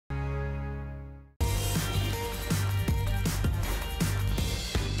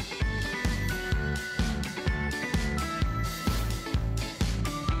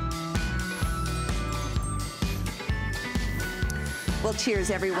Well, cheers,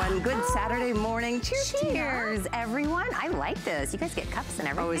 everyone. Good Saturday morning. Cheers, cheers, everyone. I like this. You guys get cups and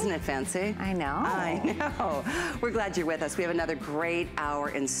everything. Oh, isn't it fancy? I know. I know. We're glad you're with us. We have another great hour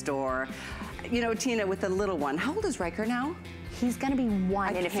in store. You know, Tina, with the little one, how old is Riker now? He's gonna be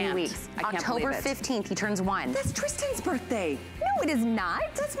one in a few weeks. October 15th, he turns 1. That's Tristan's birthday. No, it is not.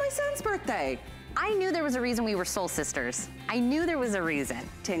 That's my son's birthday. I knew there was a reason we were soul sisters. I knew there was a reason.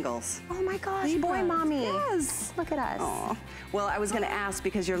 Tingles. Oh my gosh, Libra. boy mommy. Yes. Look at us. Aww. Well, I was gonna ask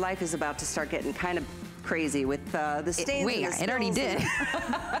because your life is about to start getting kind of crazy with the stains. It already did.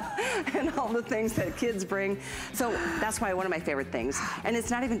 And all the things that kids bring. So that's why one of my favorite things. And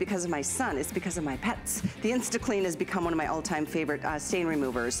it's not even because of my son, it's because of my pets. The InstaClean has become one of my all-time favorite stain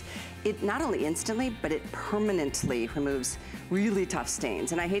removers. It not only instantly, but it permanently removes really tough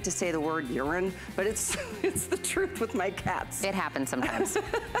stains. And I hate to say the word urine, but it's the truth with my cats. It happens sometimes.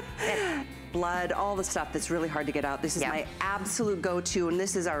 Blood, all the stuff that's really hard to get out. This is my absolute go-to, and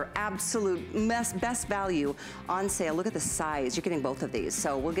this is our absolute best value on sale. Look at the size. You're getting both of these.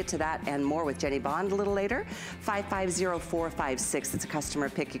 So we'll get to that and more with Jenny Bond a little later. 550456. It's a customer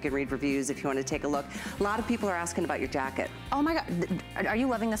pick. You can read reviews if you want to take a look. A lot of people are asking about your jacket. Oh my God. Are you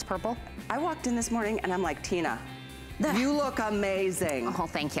loving this purple? I walked in this morning and I'm like, Tina, you look amazing. Oh,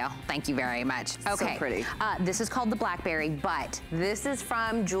 thank you. Thank you very much. Okay. So pretty. This is called the Blackberry, but this is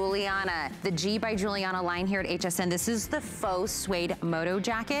from Juliana, the G by Juliana line here at HSN. This is the faux suede moto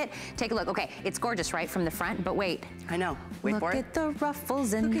jacket. Take a look. Okay, it's gorgeous, right, from the front, but wait. I know. Wait for it. Look at the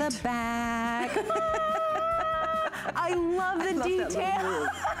ruffles in the back. I love the detail.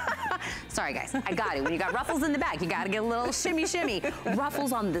 Sorry guys, I got it. When you got ruffles in the back, you gotta get a little shimmy shimmy.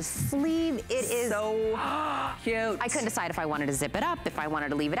 Ruffles on the sleeve, it is so cute. I couldn't decide if I wanted to zip it up, if I wanted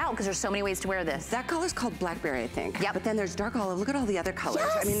to leave it out, because there's so many ways to wear this. That color's called Blackberry, I think. Yep. But then there's dark olive. Look at all the other colors.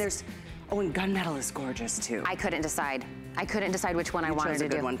 Yes. I mean, there's, oh, and gunmetal is gorgeous too. I couldn't decide. I couldn't decide which one I wanted to do. You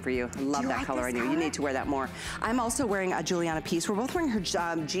chose a good one for you. I love that color on you. You need to wear that more. I'm also wearing a Juliana piece. We're both wearing her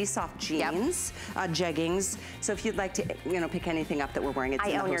G-Soft jeans, jeggings. So if you'd like to, you know, pick anything up that we're wearing, it's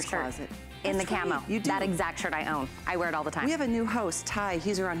in the host closet. In the camo. You do. That exact shirt I own. I wear it all the time. We have a new host, Ty.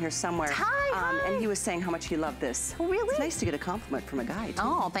 He's around here somewhere. Ty, hi. And he was saying how much he loved this. Oh, really? It's nice to get a compliment from a guy, too.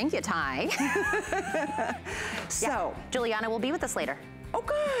 Oh, thank you, Ty. So. Juliana will be with us later. Oh,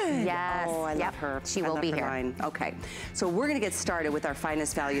 good. Yes. Oh, I love her. She will be here. Line. Okay. So we're going to get started with our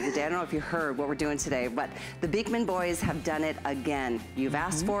finest value of the day. I don't know if you heard what we're doing today, but the Beekman boys have done it again. You've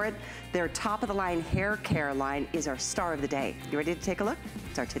asked for it. Their top of the line hair care line is our star of the day. You ready to take a look?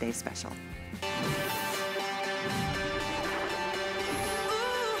 It's our today's special.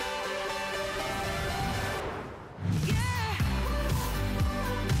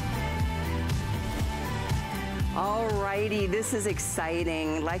 Alrighty, this is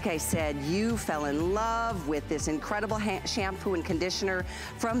exciting. Like I said, you fell in love with this incredible shampoo and conditioner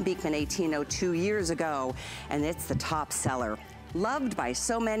from Beekman 1802 years ago, and it's the top seller. Loved by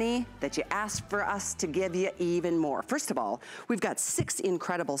so many that you asked for us to give you even more. First of all, we've got 6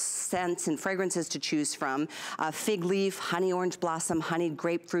 incredible scents and fragrances to choose from. Fig leaf, honey orange blossom, honeyed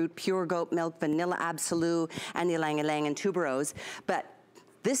grapefruit, pure goat milk, vanilla absolute, and ylang-ylang and tuberose. But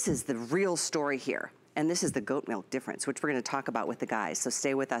this is the real story here. And this is the goat milk difference, which we're gonna talk about with the guys. So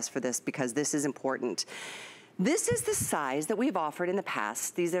stay with us for this because this is important. This is the size that we've offered in the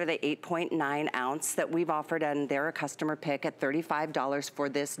past. These are the 8.9 ounce that we've offered, and they're a customer pick at $35 for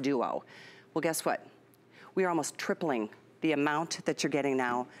this duo. Well, guess what? We are almost tripling the amount that you're getting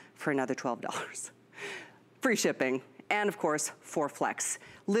now for another $12. Free shipping, and of course, 4 flex.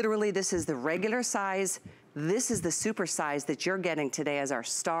 Literally, this is the regular size. This is the super size that you're getting today as our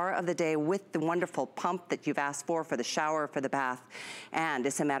star of the day with the wonderful pump that you've asked for the shower, for the bath. And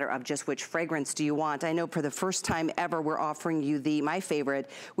it's a matter of just which fragrance do you want. I know for the first time ever, we're offering you my favorite,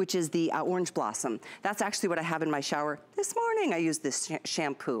 which is the Orange Blossom. That's actually what I have in my shower this morning. I used this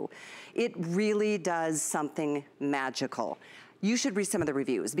shampoo. It really does something magical. You should read some of the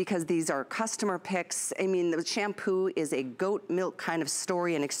reviews because these are customer picks. I mean, the shampoo is a goat milk kind of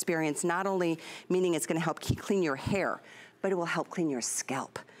story and experience, not only meaning it's gonna help clean your hair, but it will help clean your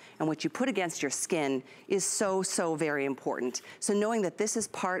scalp. And what you put against your skin is so, so very important. So knowing that this is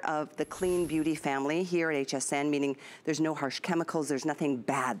part of the clean beauty family here at HSN, meaning there's no harsh chemicals, there's nothing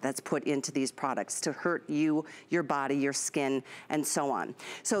bad that's put into these products to hurt you, your body, your skin, and so on.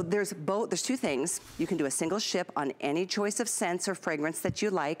 So there's 2 things. You can do a single ship on any choice of scents or fragrance that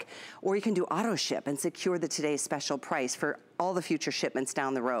you like, or you can do auto ship and secure the today's special price for all the future shipments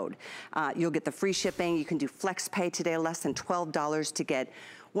down the road. You'll get the free shipping. You can do flex pay today, less than $12 to get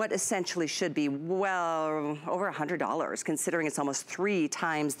what essentially should be, well, over $100, considering it's almost 3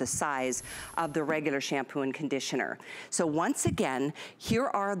 times the size of the regular shampoo and conditioner. So once again, here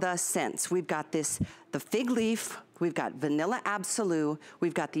are the scents. We've got the fig leaf, we've got vanilla absolute,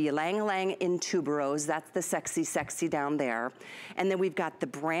 we've got the ylang ylang in tuberose, that's the sexy, sexy down there. And then we've got the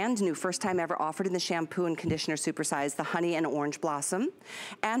brand new, first time ever offered in the shampoo and conditioner supersize, the honey and orange blossom.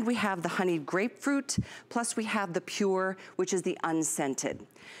 And we have the honeyed grapefruit, plus we have the pure, which is the unscented.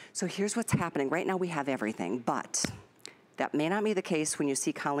 So here's what's happening. Right now we have everything, but that may not be the case when you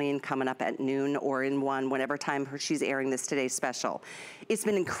see Colleen coming up at noon or in 1, whatever time she's airing this today's special. It's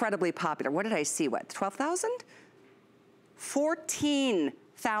been incredibly popular. What did I see, what, 12,000?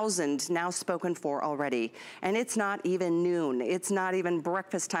 14,000 now spoken for already. And it's not even noon. It's not even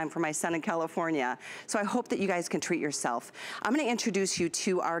breakfast time for my son in California. So I hope that you guys can treat yourself. I'm gonna introduce you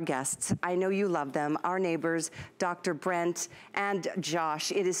to our guests. I know you love them, our neighbors, Dr. Brent and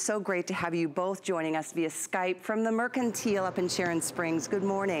Josh. It is so great to have you both joining us via Skype from the Mercantile up in Sharon Springs. Good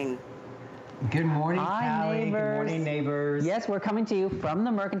morning. Good morning, Callie. Neighbors. Good morning, neighbors. Yes, we're coming to you from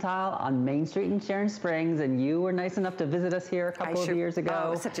the Mercantile on Main Street in Sharon Springs, and you were nice enough to visit us here a couple of years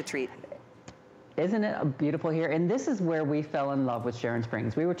ago. Oh, such a treat. Isn't it beautiful here? And this is where we fell in love with Sharon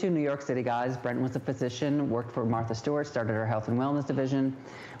Springs. We were 2 New York City guys. Brent was a physician, worked for Martha Stewart, started her health and wellness division.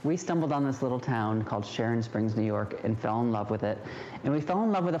 We stumbled on this little town called Sharon Springs, New York, and fell in love with it. And we fell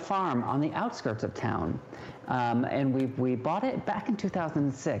in love with a farm on the outskirts of town. And we bought it back in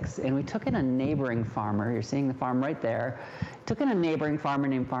 2006, and we took in a neighboring farmer. You're seeing the farm right there. Took in a neighboring farmer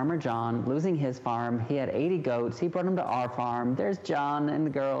named Farmer John, losing his farm. He had 80 goats. He brought them to our farm. There's John and the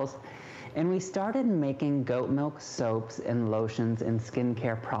girls. And we started making goat milk soaps and lotions and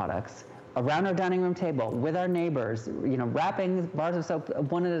skincare products around our dining room table with our neighbors, you know, wrapping bars of soap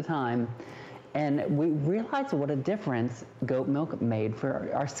one at a time. And we realized what a difference goat milk made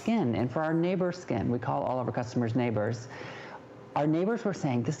for our skin and for our neighbor's skin. We call all of our customers neighbors. Our neighbors were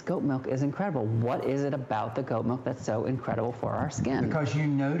saying, this goat milk is incredible. What is it about the goat milk that's so incredible for our skin? Because you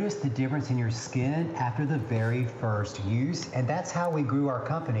notice the difference in your skin after the very first use, and that's how we grew our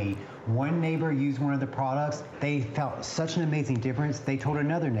company. One neighbor used one of the products, they felt such an amazing difference, they told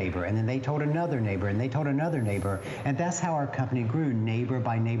another neighbor, and then they told another neighbor, and they told another neighbor, and that's how our company grew, neighbor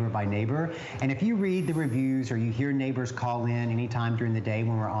by neighbor by neighbor. And if you read the reviews or you hear neighbors call in anytime during the day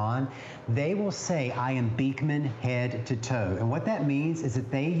when we're on, they will say, I am Beekman head to toe. And what that means is that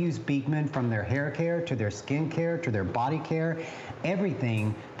they use Beekman from their hair care to their skin care to their body care,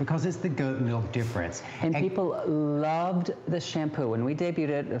 everything, because it's the goat milk difference. And people loved the shampoo. When we debuted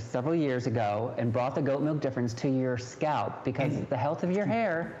it several years ago and brought the goat milk difference to your scalp, because the health of your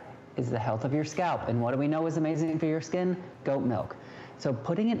hair is the health of your scalp. And what do we know is amazing for your skin? Goat milk. So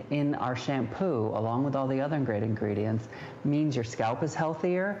putting it in our shampoo, along with all the other great ingredients, means your scalp is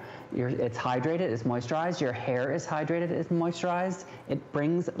healthier, it's hydrated, it's moisturized, your hair is hydrated, it's moisturized. It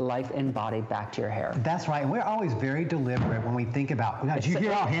brings life and body back to your hair. That's right, and we're always very deliberate when we think about, did you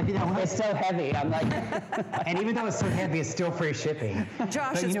hear how heavy that was? It's so heavy, I'm like. And even though it's so heavy, it's still free shipping.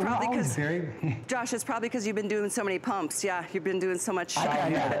 Josh, it's probably because you've been doing so many pumps. Yeah, you've been doing so much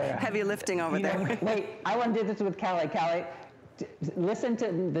heavy lifting over there. Wait, I want to do this with Callie. Callie, listen to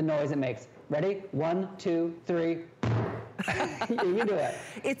the noise it makes. Ready? 1, 2, 3. You do it.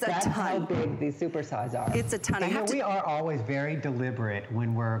 That's how big these supersize are. It's a ton. And we are always very deliberate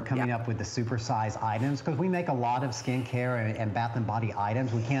when we're coming up with the supersize items, because we make a lot of skincare and bath and body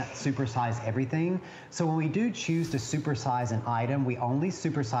items. We can't supersize everything. So when we do choose to supersize an item, we only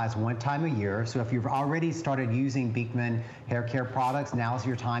supersize 1 time a year. So if you've already started using Beekman hair care products, now's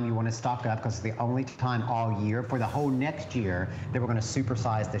your time you want to stock up, because it's the only time all year for the whole next year that we're going to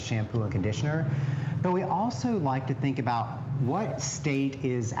supersize the shampoo and conditioner. But we also like to think about what state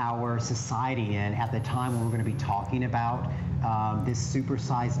is our society in at the time when we're going to be talking about this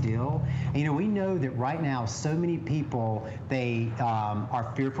supersized deal. And, you know, we know that right now so many people, they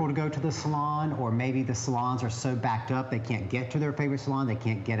are fearful to go to the salon, or maybe the salons are so backed up they can't get to their favorite salon, they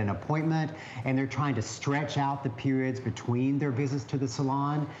can't get an appointment, and they're trying to stretch out the periods between their visits to the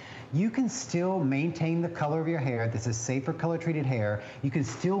salon. You can still maintain the color of your hair. This is safer color treated hair. You can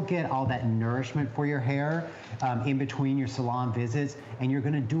still get all that nourishment for your hair in between your salon visits, and you're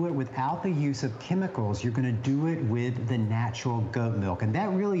gonna do it without the use of chemicals. You're gonna do it with the natural goat milk. And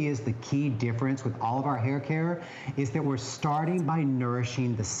that really is the key difference with all of our hair care, is that we're starting by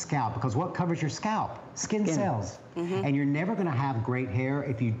nourishing the scalp, because what covers your scalp? Skin cells. And you're never gonna have great hair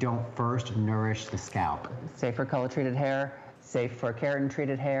if you don't first nourish the scalp. Safer color treated hair, safe for keratin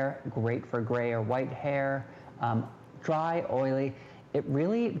treated hair, great for gray or white hair. dry, oily. It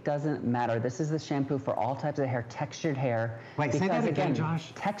really doesn't matter. This is the shampoo for all types of hair, textured hair. Wait, say that again,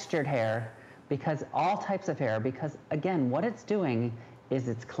 Josh. Textured hair, because all types of hair, because again, what it's doing is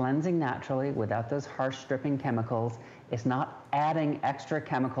it's cleansing naturally without those harsh stripping chemicals. It's not adding extra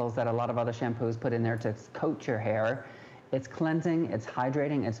chemicals that a lot of other shampoos put in there to coat your hair. It's cleansing, it's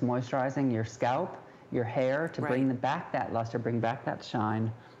hydrating, it's moisturizing your scalp, your hair to bring back that luster, bring back that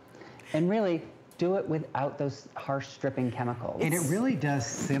shine. And really, do it without those harsh stripping chemicals. And it really does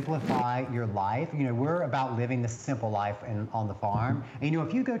simplify your life. You know, we're about living the simple life on the farm. And you know,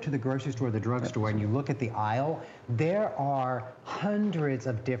 if you go to the grocery store, the drugstore, and you look at the aisle, there are hundreds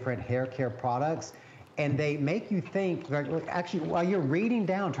of different hair care products. And they make you think, actually, while you're reading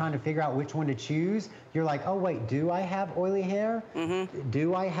down, trying to figure out which one to choose, you're like, oh, wait, do I have oily hair?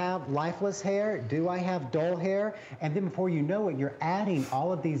 Do I have lifeless hair? Do I have dull hair? And then before you know it, you're adding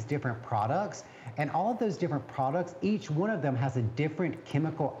all of these different products. And all of those different products, each one of them has a different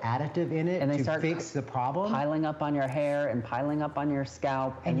chemical additive in it to fix the problem. Piling up on your hair and piling up on your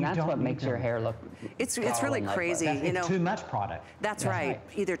scalp, and that's what makes your hair look. It's really crazy. You know, too much product. That's right.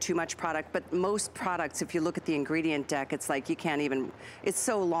 Either too much product, but most products, if you look at the ingredient deck, it's like you can't even. It's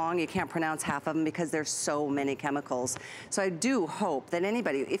so long you can't pronounce half of them because there's so many chemicals. So I do hope that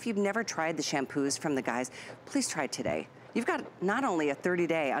anybody, if you've never tried the shampoos from the guys, please try it today. You've got not only a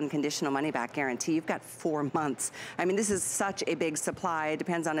 30-day unconditional money-back guarantee, you've got 4 months. I mean, this is such a big supply. It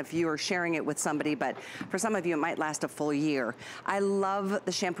depends on if you are sharing it with somebody, but for some of you, it might last a full year. I love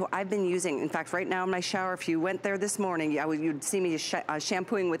the shampoo I've been using. In fact, right now in my shower, if you went there this morning, you'd see me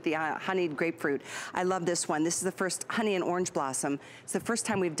shampooing with the honeyed grapefruit. I love this one. This is the first honey and orange blossom. It's the first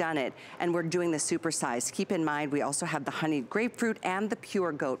time we've done it, and we're doing the supersize. Keep in mind, we also have the honeyed grapefruit and the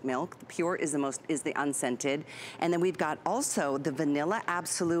pure goat milk. The pure is the unscented, and then we've got also the vanilla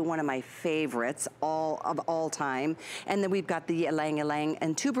absolute, one of my favorites of all time. And then we've got the ylang ylang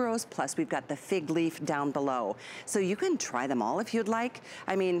and tuberose, plus we've got the fig leaf down below. So you can try them all if you'd like.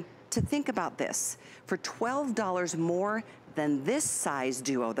 I mean, to think about this, for $12 more than this size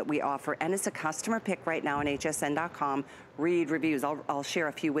duo that we offer, and it's a customer pick right now on hsn.com, read reviews, I'll share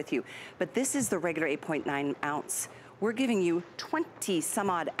a few with you. But this is the regular 8.9 ounce. We're giving you 20 some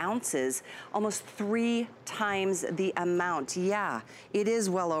odd ounces, almost 3 times the amount. Yeah, it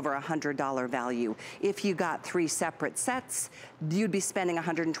is well over $100 value. If you got 3 separate sets, you'd be spending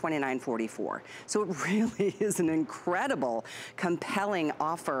 $129.44. So it really is an incredible, compelling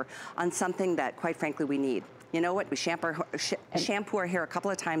offer on something that, quite frankly, we need. You know what? We shampoo our hair a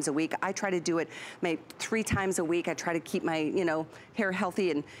couple of times a week. I try to do it maybe 3 times a week. I try to keep my, hair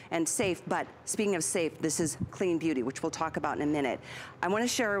healthy and safe. But speaking of safe, this is clean beauty, which we'll talk about in a minute. I want to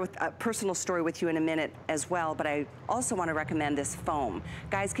share a personal story with you in a minute as well, but I also want to recommend this foam.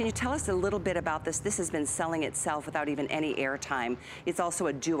 Guys, can you tell us a little bit about this? This has been selling itself without even any airtime. It's also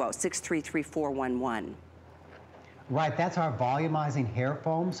a duo, 633411. Right, that's our volumizing hair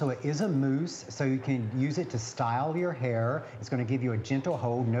foam. So it is a mousse, so you can use it to style your hair. It's going to give you a gentle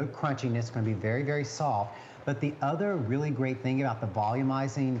hold, no crunchiness. It's going to be very, very soft. But the other really great thing about the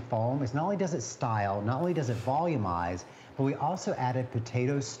volumizing foam is not only does it style, not only does it volumize, but we also added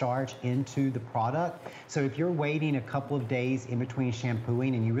potato starch into the product. So if you're waiting a couple of days in between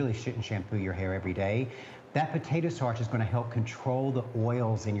shampooing, and you really shouldn't shampoo your hair every day, that potato starch is going to help control the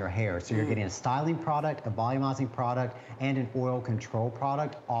oils in your hair. So you're getting a styling product, a volumizing product, and an oil control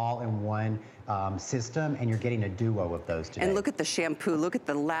product all in one system, and you're getting a duo of those today. And look at the shampoo. Look at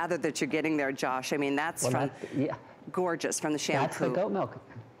the lather that you're getting there, Josh. I mean, that's gorgeous from the shampoo. That's the goat milk.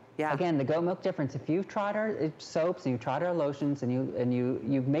 Yeah. Again, the goat milk difference. If you've tried our soaps and you've tried our lotions and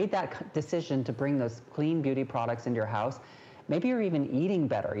you've made that decision to bring those clean beauty products into your house, maybe you're even eating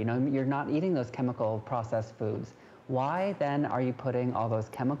better, you're not eating those chemical processed foods. Why then are you putting all those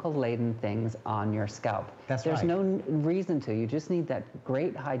chemical-laden things on your scalp? There's no reason to. You just need that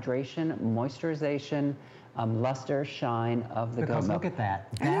great hydration, moisturization, luster, shine of the goat milk. Because look at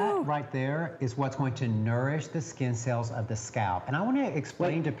that. That right there is what's going to nourish the skin cells of the scalp. And I want to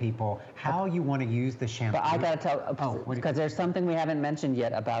explain to people how you want to use the shampoo. But I got to tell, because there's something we haven't mentioned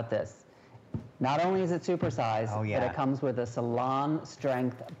yet about this. Not only is it supersized, but it comes with a salon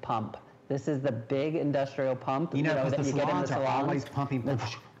strength pump. This is the big industrial pump. Because that the you get in the salons are always pumping.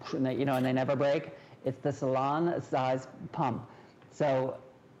 And they never break. It's the salon size pump. So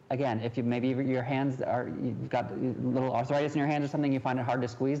again, if maybe your hands you've got a little arthritis in your hands or something, you find it hard to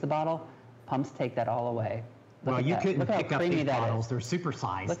squeeze the bottle, pumps take that all away. Well, you couldn't pick up these bottles. They're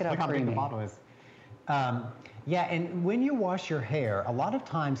supersized. Look at how big the bottle is. Yeah, and when you wash your hair, a lot of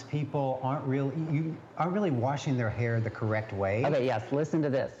times people aren't really washing their hair the correct way. Okay, yes, listen to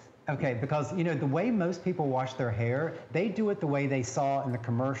this. Okay, because you know, the way most people wash their hair, they do it the way they saw in the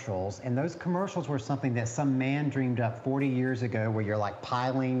commercials. And those commercials were something that some man dreamed up 40 years ago, where you're like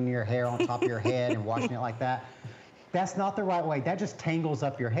piling your hair on top of your head and washing it like that. That's not the right way. That just tangles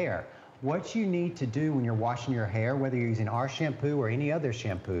up your hair. What you need to do when you're washing your hair, whether you're using our shampoo or any other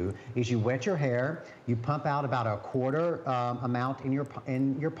shampoo, is you wet your hair, you pump out about a quarter amount in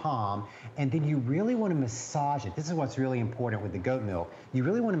your palm, and then you really want to massage it. This is what's really important with the goat milk. You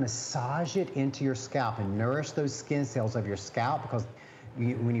really want to massage it into your scalp and nourish those skin cells of your scalp, because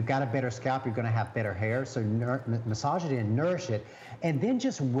when you've got a better scalp, you're going to have better hair. So massage it in, nourish it, and then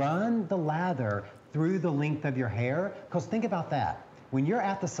just run the lather through the length of your hair. Because think about that. When you're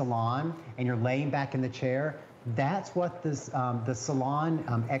at the salon and you're laying back in the chair, that's what the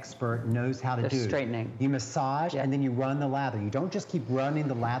salon expert knows how to do. Straightening. You massage, and then you run the lather. You don't just keep running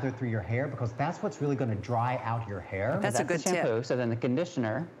the lather through your hair, because that's what's really going to dry out your hair. That's a good shampoo. tip. So then the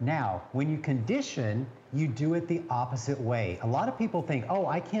conditioner. Now, when you condition, you do it the opposite way. A lot of people think, oh,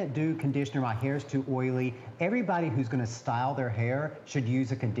 I can't do conditioner, my hair's too oily. Everybody who's going to style their hair should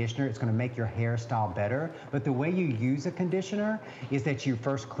use a conditioner. It's going to make your hairstyle better. But the way you use a conditioner is that you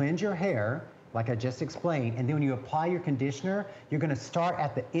first cleanse your hair, like I just explained, and then when you apply your conditioner, you're going to start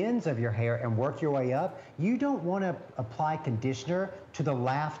at the ends of your hair and work your way up. You don't want to apply conditioner to the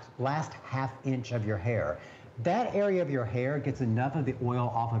last half inch of your hair. That area of your hair gets enough of the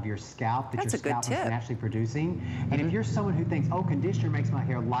oil off of your scalp that your scalp is naturally producing. And if you're someone who thinks, oh, conditioner makes my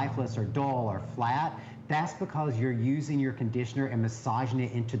hair lifeless or dull or flat, that's because you're using your conditioner and massaging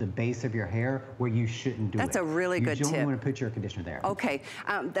it into the base of your hair where you shouldn't do it. That's a really good tip. You don't want to put your conditioner there. Okay,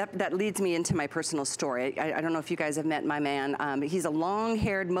 that leads me into my personal story. I don't know if you guys have met my man. He's a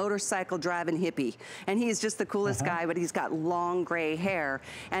long-haired motorcycle driving hippie, and he's just the coolest guy, but he's got long gray hair.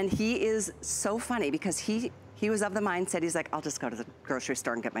 And he is so funny because he was of the mindset, he's like, I'll just go to the grocery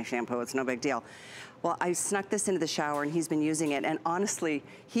store and get my shampoo, it's no big deal. Well, I snuck this into the shower and he's been using it, and honestly,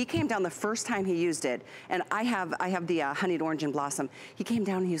 he came down the first time he used it, and I have the honeyed orange and blossom. He came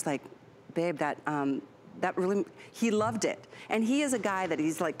down and he was like, babe, that really, he loved it. And he is a guy that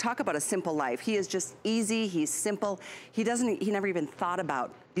he's like, talk about a simple life. He is just easy, he's simple. He never even thought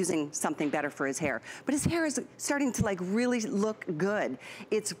about using something better for his hair. But his hair is starting to like really look good.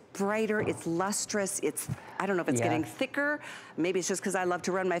 It's brighter, it's lustrous, I don't know if it's getting thicker. Maybe it's just because I love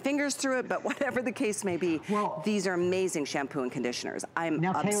to run my fingers through it, but whatever the case may be, these are amazing shampoo and conditioners. I'm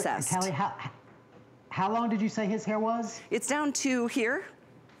obsessed. Callie, how long did you say his hair was? It's down to here.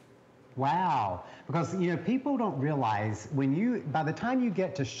 Wow, because you know, people don't realize by the time you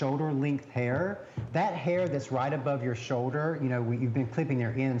get to shoulder length hair, that hair that's right above your shoulder, you know, you've been clipping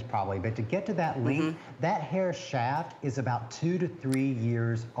their ends probably, but to get to that length, that hair shaft is about 2 to 3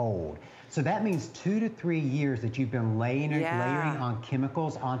 years old. So that means 2 to 3 years that you've been layering on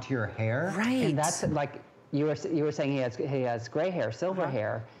chemicals onto your hair. Right. And that's like you were saying, he has gray hair, silver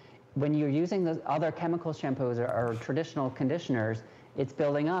hair. When you're using those other chemical shampoos or traditional conditioners, it's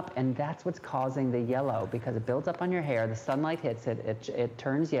building up, and that's what's causing the yellow, because it builds up on your hair, the sunlight hits it, it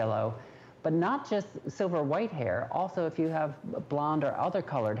turns yellow. But not just silver white hair, also if you have blonde or other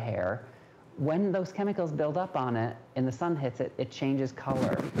colored hair, when those chemicals build up on it and the sun hits it, it changes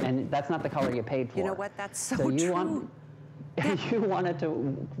color, and that's not the color you paid for. You know what, that's so true. You want it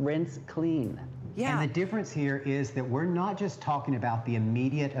to rinse clean. Yeah. And the difference here is that we're not just talking about the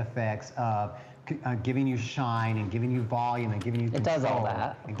immediate effects of giving you shine and giving you volume and giving you control. It does all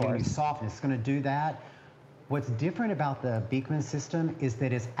that, and giving you softness. It's going to do that. What's different about the Beekman system is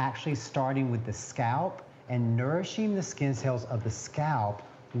that it's actually starting with the scalp and nourishing the skin cells of the scalp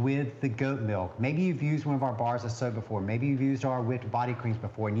with the goat milk. Maybe you've used one of our bars of soap before. Maybe you've used our whipped body creams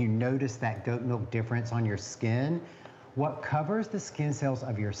before, and you notice that goat milk difference on your skin. What covers the skin cells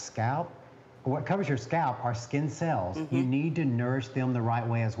of your scalp, what covers your scalp are skin cells. You need to nourish them the right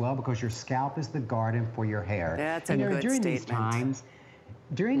way as well, because your scalp is the garden for your hair. That's a good statement.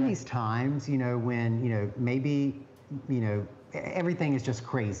 During these times, you know, when, you know, maybe, you know, everything is just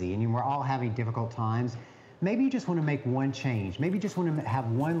crazy and we're all having difficult times, maybe you just want to make one change. Maybe you just want to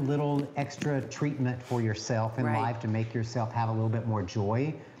have one little extra treatment for yourself in life to make yourself have a little bit more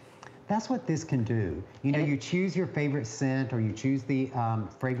joy. That's what this can do. You know, you choose your favorite scent, or you choose the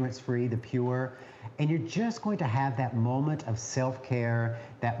fragrance-free, the pure, and you're just going to have that moment of self-care,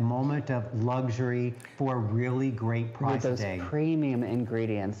 that moment of luxury for a really great price a day. With those premium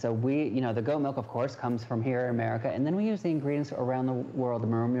ingredients. So you know, the goat milk, of course, comes from here in America, and then we use the ingredients around the world, the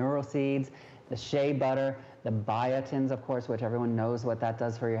marmuro seeds, the shea butter, the biotins, of course, which everyone knows what that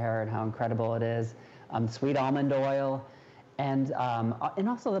does for your hair and how incredible it is, sweet almond oil, and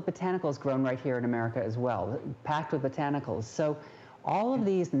also the botanicals grown right here in America as well, packed with botanicals. So All of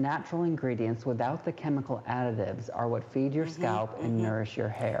these natural ingredients without the chemical additives are what feed your scalp and nourish your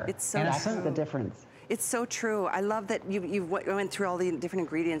hair. It's so That's true. the difference. It's so true. I love that you went through all the different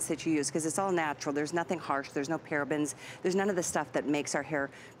ingredients that you use, because it's all natural. There's nothing harsh. There's no parabens. There's none of the stuff that makes our hair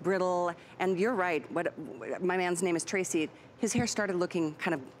brittle. And you're right. My man's name is Tracy. His hair started looking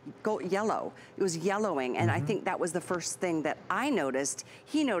kind of yellow. It was yellowing, and I think that was the first thing that I noticed.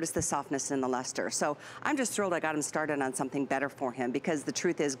 He noticed the softness and the luster. So I'm just thrilled I got him started on something better for him, because the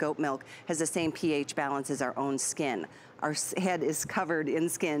truth is goat milk has the same pH balance as our own skin. Our head is covered in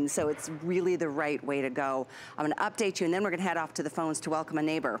skin, so it's really the right way to go. I'm gonna update you, and then we're gonna head off to the phones to welcome a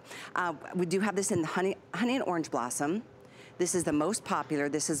neighbor. We do have this in honey and orange blossom. This is the most popular.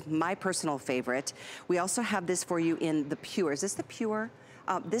 This is my personal favorite. We also have this for you in the pure. Is this the pure?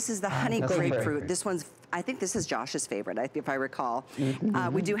 This is the honey grapefruit. This one's, I think this is Josh's favorite, if I recall.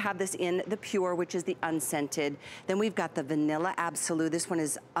 We do have this in the pure, which is the unscented. Then we've got the vanilla absolute. This one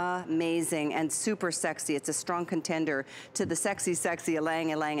is amazing and super sexy. It's a strong contender to the sexy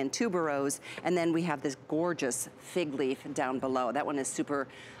ylang ylang and tuberose. And then we have this gorgeous fig leaf down below. That one is super,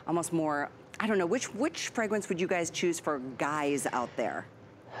 almost more, I don't know, which fragrance would you guys choose for guys out there?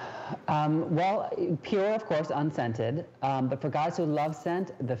 Well, pure, of course, unscented. But for guys who love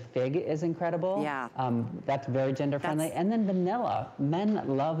scent, the fig is incredible. Yeah. That's very gender friendly. And then vanilla. Men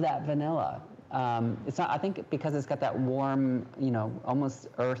love that vanilla. It's not, I think, because it's got that warm, you know, almost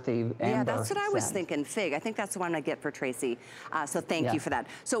earthy amber Yeah, that's what I was scent. thinking, fig. I think that's the one I get for Tracy. So thank you for that.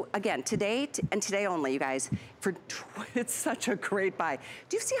 So again, today and today only, you guys, it's such a great buy.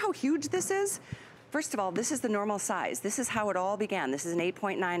 Do you see how huge this is? First of all, this is the normal size. This is how it all began. This is an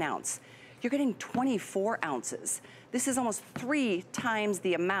 8.9 ounce. You're getting 24 ounces. This is almost 3 times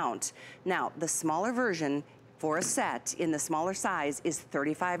the amount. Now, the smaller version for a set in the smaller size is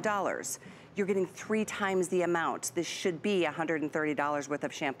 $35. You're getting 3 times the amount. This should be $130 worth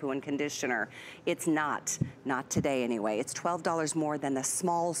of shampoo and conditioner. It's not today anyway. It's $12 more than the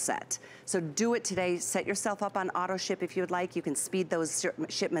small set. So do it today. Set yourself up on auto ship if you would like. You can speed those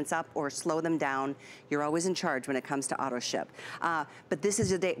shipments up or slow them down. You're always in charge when it comes to auto ship. But this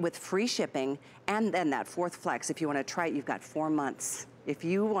is a day with free shipping, and then that 4th flex. If you want to try it, you've got 4 months. If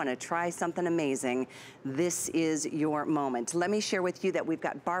you want to try something amazing, this is your moment. Let me share with you that we've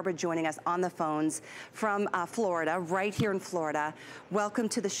got Barbara joining us on the phones from Florida, right here in Florida. Welcome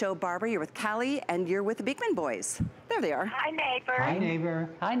to the show, Barbara. You're with Callie, and you're with the Beekman boys. There they are. Hi, neighbor. Hi, neighbor.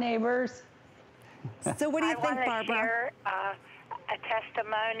 Hi, neighbors. So what do you think, Barbara? I want to share a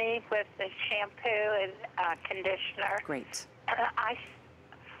testimony with the shampoo and conditioner. Great.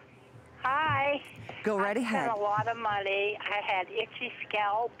 Hi. Go right ahead. I spent a lot of money. I had itchy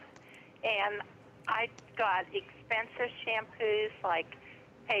scalp, and I got expensive shampoos, like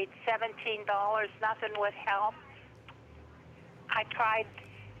paid $17. Nothing would help. I tried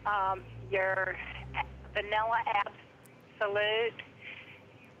your vanilla absolute,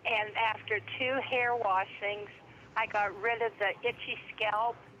 and after 2 hair washings, I got rid of the itchy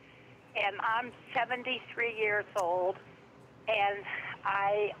scalp, and I'm 73 years old, and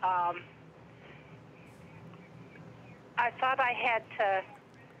I thought I had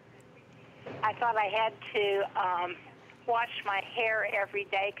to wash my hair every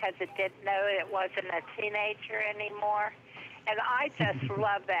day because it didn't know it wasn't a teenager anymore, and I just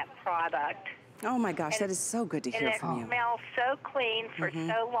love that product. Oh my gosh, that is so good to hear from you. And it smells so clean for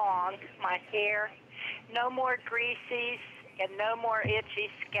so long. My hair, no more greasies and no more itchy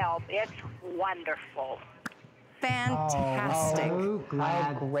scalp. It's wonderful. Fantastic. So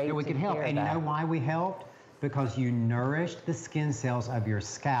glad that we could help. And you know why we helped? Because you nourished the skin cells of your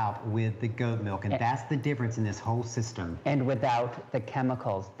scalp with the goat milk, and that's the difference in this whole system. And without the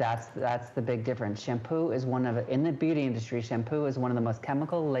chemicals, that's the big difference. Shampoo is in the beauty industry, shampoo is one of the most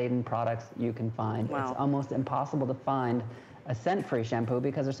chemical-laden products you can find. Wow. It's almost impossible to find a scent-free shampoo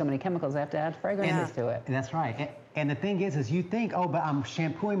because there's so many chemicals, they have to add fragrances to it. And that's right. And the thing is you think, oh, but I'm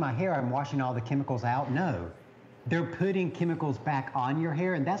shampooing my hair, I'm washing all the chemicals out. No. They're putting chemicals back on your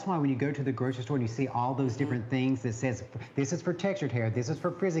hair, and that's why when you go to the grocery store and you see all those different things that says, this is for textured hair, this is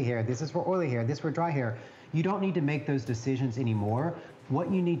for frizzy hair, this is for oily hair, this is for dry hair, you don't need to make those decisions anymore.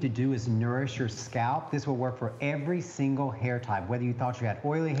 What you need to do is nourish your scalp. This will work for every single hair type, whether you thought you had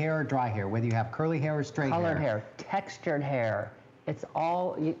oily hair or dry hair, whether you have curly hair or straight hair. Colored hair, textured hair. It's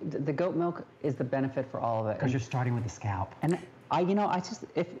all, the goat milk is the benefit for all of it. Because you're starting with the scalp. And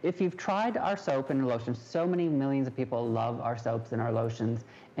if you've tried our soap and lotions, so many millions of people love our soaps and our lotions,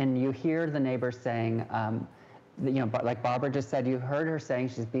 and you hear the neighbors saying, like Barbara just said, you heard her saying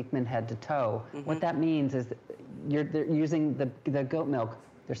she's Beekman head to toe. What that means is they're using the goat milk.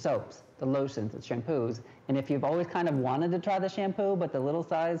 their soaps, the lotions, the shampoos. And if you've always kind of wanted to try the shampoo, but the little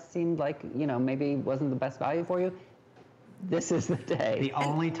size seemed like, you know, maybe wasn't the best value for you, this is the day. The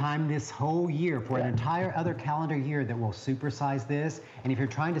only time this whole year, for an entire other calendar year, that we'll supersize this. And if you're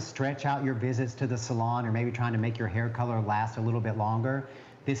trying to stretch out your visits to the salon, or maybe trying to make your hair color last a little bit longer,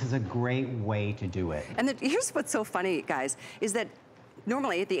 this is a great way to do it. And here's what's so funny, guys, is that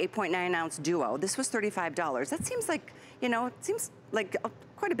normally the 8.9 ounce duo, this was $35. That seems like, you know, it seems like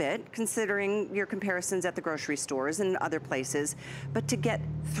quite a bit considering your comparisons at the grocery stores and other places. But to get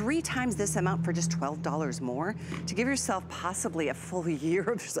 3 times this amount for just $12 more, to give yourself possibly a full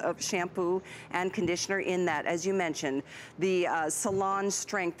year of shampoo and conditioner in that, as you mentioned, the salon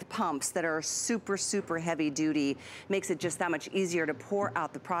strength pumps that are super, super heavy duty, makes it just that much easier to pour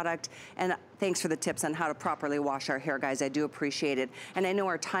out the product. And thanks for the tips on how to properly wash our hair, guys. I do appreciate it. And I know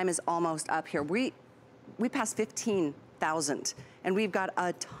our time is almost up here. We passed 15,000. And we've got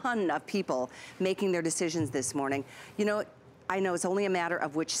a ton of people making their decisions this morning. You know, I know it's only a matter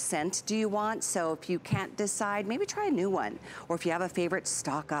of which scent do you want, so if you can't decide, maybe try a new one. Or if you have a favorite,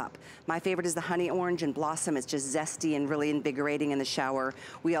 stock up. My favorite is the honey orange and blossom. It's just zesty and really invigorating in the shower.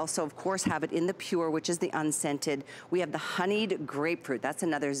 We also, of course, have it in the pure, which is the unscented. We have the honeyed grapefruit. That's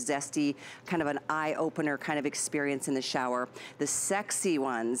another zesty, kind of an eye-opener kind of experience in the shower. The sexy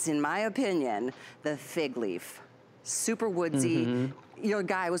ones, in my opinion, the fig leaf. Super woodsy. Your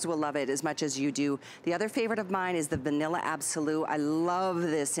guys will love it as much as you do. The other favorite of mine is the Vanilla Absolute. I love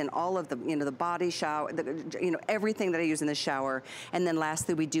this in all of the, you know, the body shower, you know, everything that I use in the shower. And then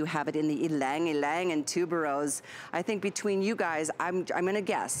lastly, we do have it in the Ylang Ylang and Tuberose. I think between you guys, I'm gonna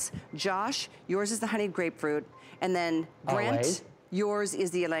guess. Josh, yours is the honeyed grapefruit. And then Brent, yours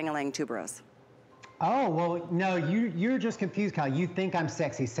is the Ylang Ylang Tuberose. Oh, well, no, you're just confused, Callie. You think I'm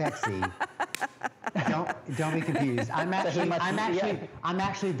sexy. Don't be confused. I'm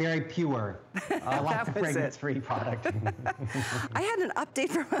actually very pure. I like the fragrance-free product. I had an update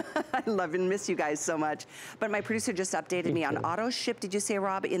from, I love and miss you guys so much, but my producer just updated me on auto ship. Did you say,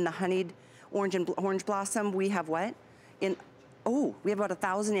 Rob, in the honeyed orange and orange blossom, we have what? We have about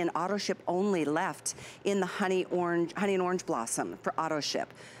 1,000 in auto ship only left in the honey and orange blossom for auto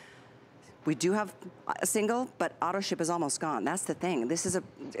ship. We do have a single, but auto ship is almost gone. That's the thing. This is a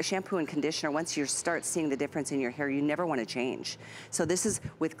shampoo and conditioner. Once you start seeing the difference in your hair, you never want to change. So this is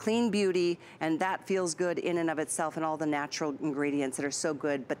with clean beauty, and that feels good in and of itself, and all the natural ingredients that are so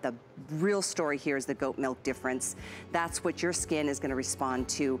good. But the real story here is the goat milk difference. That's what your skin is going to respond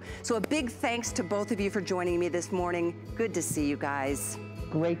to. So a big thanks to both of you for joining me this morning. Good to see you guys.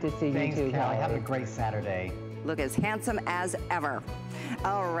 Great to see you too, Callie. Have a great Saturday. Look as handsome as ever.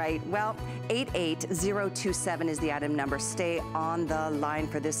 All right, well, 88027 is the item number. Stay on the line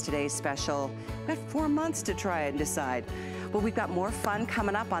for this today's special. We've got 4 months to try and decide. Well, we've got more fun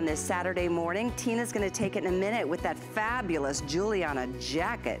coming up on this Saturday morning. Tina's gonna take it in a minute with that fabulous Juliana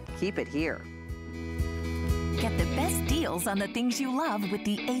jacket. Keep it here. Get the best deals on the things you love with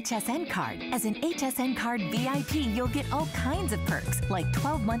the HSN card. As an HSN card VIP, you'll get all kinds of perks, like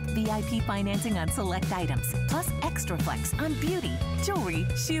 12-month VIP financing on select items, plus extra flex on beauty, jewelry,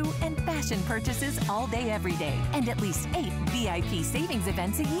 shoe, and fashion purchases all day, every day. And at least 8 VIP savings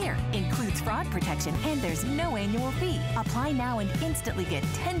events a year. Includes fraud protection, and there's no annual fee. Apply now and instantly get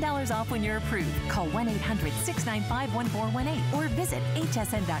 $10 off when you're approved. Call 1-800-695-1418 or visit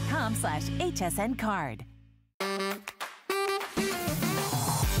hsn.com/HSN card.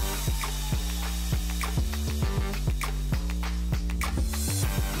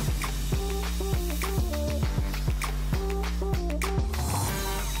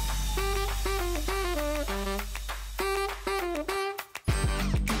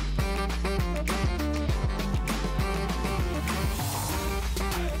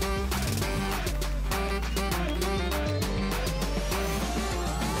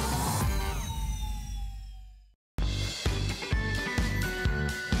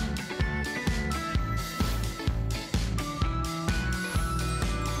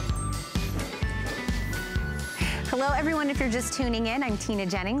 Hello everyone, if you're just tuning in, I'm Tina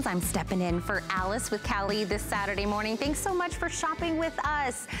Jennings. I'm stepping in for Alice with Callie this Saturday morning. Thanks so much for shopping with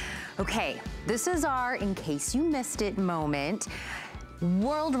us. Okay, this is our in case you missed it moment.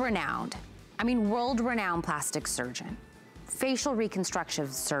 World-renowned plastic surgeon, facial reconstruction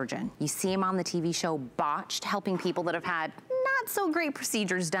surgeon. You see him on the TV show Botched, helping people that have had not so great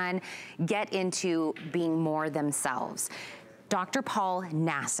procedures done get into being more themselves. Dr. Paul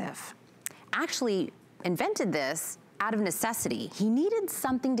Nassif actually invented this out of necessity. He needed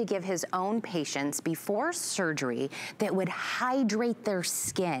something to give his own patients before surgery that would hydrate their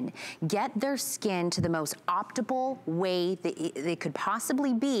skin, get their skin to the most optimal way that it could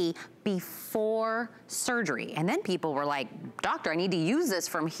possibly be before surgery. And then people were like, doctor, I need to use this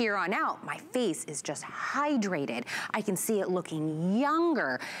from here on out. My face is just hydrated. I can see it looking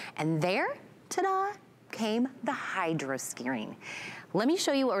younger. And there, ta-da, came the Hydro Screen. Let me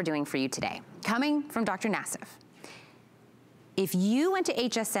show you what we're doing for you today. Coming from Dr. Nassif. If you went to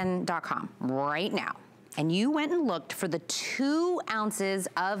hsn.com right now and you went and looked for the 2 ounces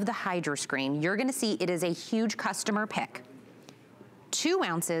of the Hydro Screen, you're gonna see it is a huge customer pick. 2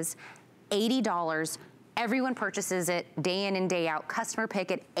 ounces, $80. Everyone purchases it day in and day out. Customer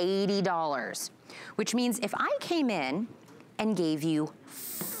pick at $80. Which means if I came in and gave you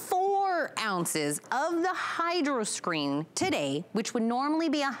 4 ounces of the Hydro Screen today, which would normally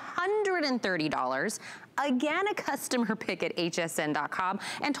be $130, again, a customer pick at hsn.com,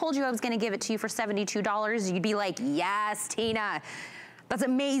 and told you I was gonna give it to you for $72, you'd be like, yes, Tina, that's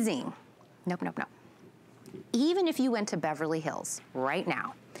amazing. Nope, nope, nope. Even if you went to Beverly Hills right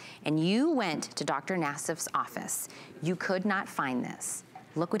now, and you went to Dr. Nassif's office, you could not find this.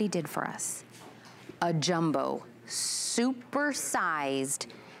 Look what he did for us. A jumbo, super-sized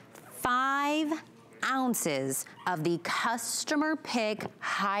 5 ounces of the customer pick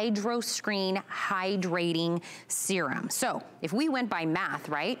Hydro Screen Hydrating Serum. So if we went by math,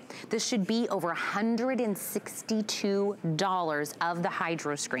 right, this should be over $162 of the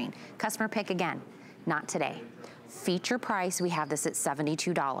Hydro Screen. Customer pick again, not today. Feature price, we have this at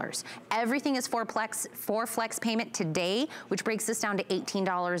 $72. Everything is for flex payment today, which breaks this down to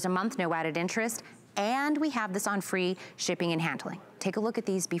 $18 a month, no added interest. And we have this on free shipping and handling. Take a look at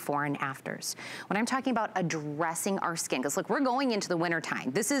these before and afters. When I'm talking about addressing our skin, because look, we're going into the winter time.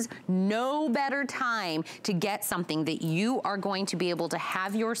 This is no better time to get something that you are going to be able to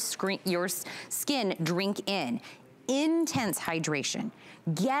have your skin drink in. Intense hydration,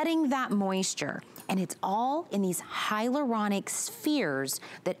 getting that moisture, and it's all in these hyaluronic spheres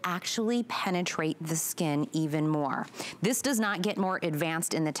that actually penetrate the skin even more. This does not get more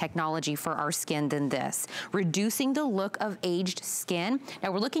advanced in the technology for our skin than this. Reducing the look of aged skin.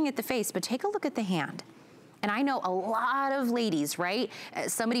 Now we're looking at the face, but take a look at the hand. And I know a lot of ladies, right?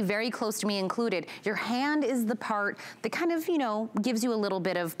 Somebody very close to me included, your hand is the part that kind of, you know, gives you a little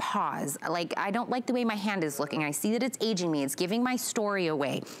bit of pause. Like, I don't like the way my hand is looking. I see that it's aging me. It's giving my story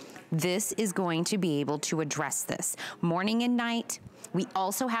away. This is going to be able to address this. Morning and night. We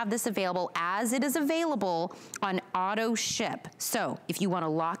also have this available as it is available on auto ship. So if you want to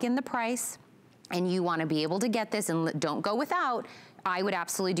lock in the price and you want to be able to get this and don't go without, I would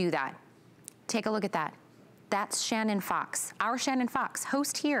absolutely do that. Take a look at that. That's Shannon Fox, our Shannon Fox,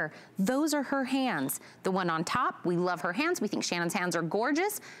 host here. Those are her hands. The one on top, we love her hands. We think Shannon's hands are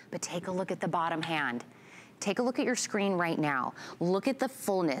gorgeous, but take a look at the bottom hand. Take a look at your screen right now. Look at the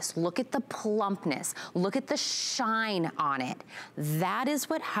fullness, look at the plumpness, look at the shine on it. That is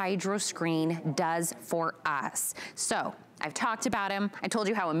what Hydro Screen does for us. So, I've talked about him. I told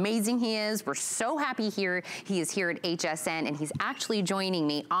you how amazing he is. We're so happy here. He is here at HSN, and he's actually joining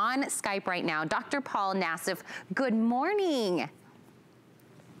me on Skype right now. Dr. Paul Nassif, good morning.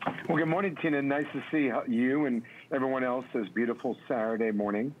 Well, good morning, Tina. Nice to see you and everyone else this beautiful Saturday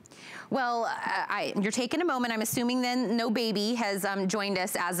morning. Well, you're taking a moment. I'm assuming then no baby has joined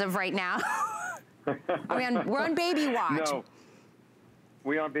us as of right now. We're on baby watch. No,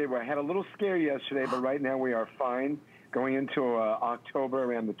 we are on baby watch. I had a little scare yesterday, but right now we are fine. Going into October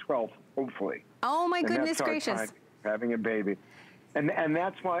around the 12th, hopefully. Oh my goodness gracious. Having a baby. And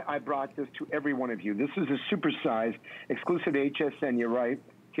that's why I brought this to every one of you. This is a supersized, exclusive HSN, you're right.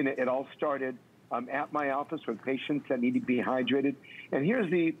 Tina, it all started at my office with patients that need to be hydrated. And here's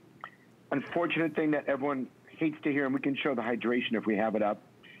the unfortunate thing that everyone hates to hear, and we can show the hydration if we have it up.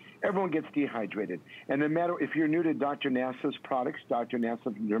 Everyone gets dehydrated. And no matter if you're new to Dr. Nassif's products, Dr.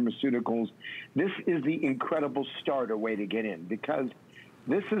 Nassif Dermaceuticals, this is the incredible starter way to get in, because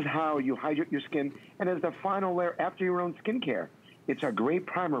this is how you hydrate your skin. And as the final layer after your own skincare, it's a great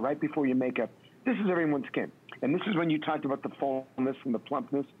primer right before your makeup. This is everyone's skin. And this is when you talked about the fullness and the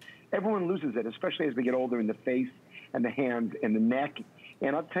plumpness. Everyone loses it, especially as we get older in the face and the hands and the neck.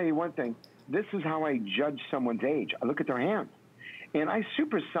 And I'll tell you one thing. This is how I judge someone's age. I look at their hands. And I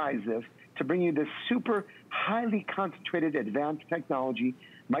supersize this to bring you this super highly concentrated advanced technology,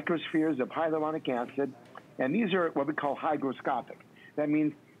 microspheres of hyaluronic acid. And these are what we call hygroscopic. That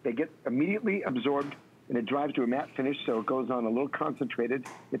means they get immediately absorbed, and it drives to a matte finish, so it goes on a little concentrated.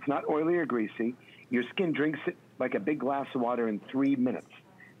 It's not oily or greasy. Your skin drinks it like a big glass of water in 3 minutes.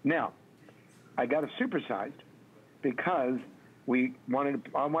 Now, I got it supersized because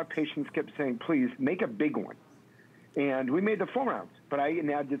all my patients kept saying, please make a big one. And we made the 4 ounce, but I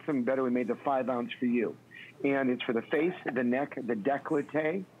now did something better. We made the 5 ounce for you. And it's for the face, the neck, the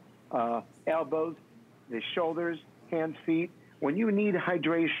décolleté, elbows, the shoulders, hands, feet, when you need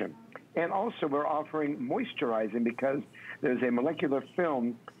hydration. And also we're offering moisturizing because there's a molecular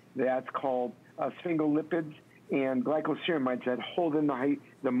film that's called sphingolipids and glycoceramides that hold in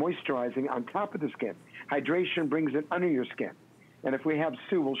the moisturizing on top of the skin. Hydration brings it under your skin. And if we have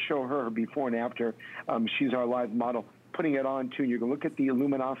Sue, we'll show her before and after. She's our live model, putting it on too. And you can look at the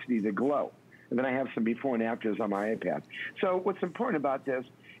luminosity, the glow. And then I have some before and afters on my iPad. So what's important about this,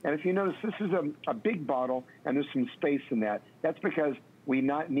 and if you notice, this is a big bottle, and there's some space in that. That's because we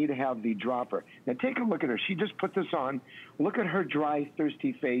need to have the dropper. Now take a look at her. She just put this on. Look at her dry,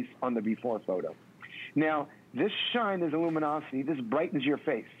 thirsty face on the before photo. Now, this shine is a luminosity. This brightens your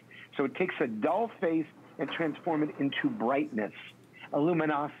face. So it takes a dull face and transform it into brightness, a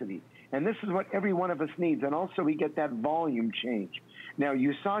luminosity. And this is what every one of us needs. And also we get that volume change. Now,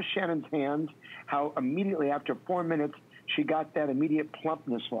 you saw Shannon's hands, how immediately after 4 minutes, she got that immediate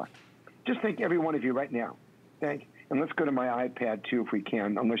plumpness look. Just think every one of you right now. Thank you. And let's go to my iPad, too, if we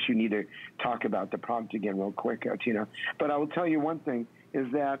can, unless you need to talk about the prompt again real quick, Tina. But I will tell you one thing, is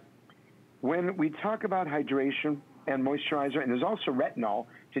that when we talk about hydration and moisturizer, and there's also retinol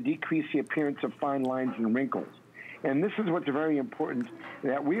to decrease the appearance of fine lines and wrinkles. And this is what's very important,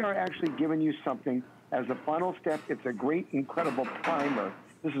 that we are actually giving you something as a final step. It's a great, incredible primer.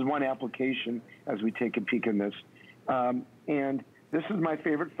 This is one application as we take a peek in this. And this is my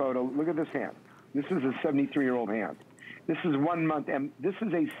favorite photo. Look at this hand. This is a 73-year-old hand. This is 1 month, and this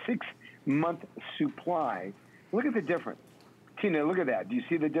is a 6-month supply. Look at the difference. Tina, look at that. Do you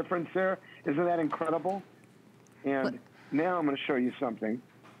see the difference there? Isn't that incredible? And now I'm going to show you something.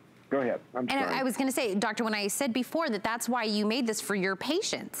 Go ahead. I'm sorry. And I was going to say, Doctor, when I said before that's why you made this for your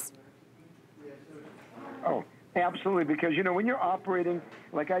patients. Oh, absolutely. Because, you know, when you're operating,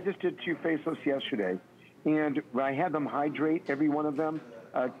 like I just did 2 facelifts yesterday, and I had them hydrate, every one of them,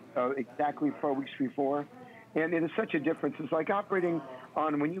 exactly 4 weeks before. And it is such a difference. It's like operating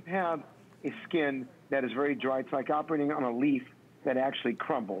on, when you have a skin that is very dry, it's like operating on a leaf that actually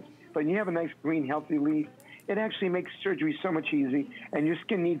crumbles. But when you have a nice green, healthy leaf, it actually makes surgery so much easy, and your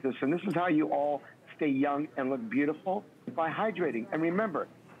skin needs this. And this is how you all stay young and look beautiful, by hydrating. And remember,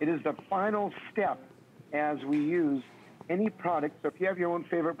 it is the final step as we use any product. So if you have your own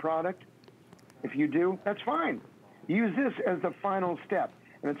favorite product, if you do, that's fine. Use this as the final step.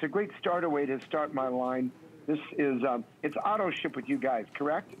 And it's a great starter way to start my line. This is, it's auto ship with you guys,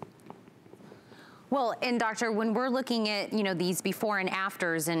 correct? Well, and doctor, when we're looking at, you know, these before and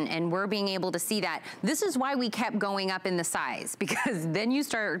afters and we're being able to see that, this is why we kept going up in the size, because then you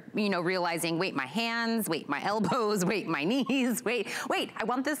start, you know, realizing, wait, my hands, wait, my elbows, wait, my knees, wait, I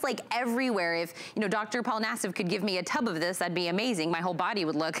want this like everywhere. If, you know, Dr. Paul Nassif could give me a tub of this, that'd be amazing. My whole body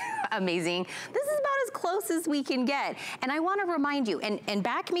would look amazing. This is about as close as we can get. And I want to remind you, and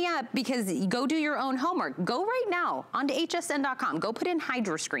back me up, because go do your own homework. Go right now onto hsn.com. Go put in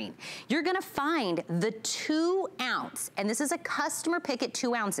HydroScreen. You're going to find the 2 ounce, and this is a customer pick at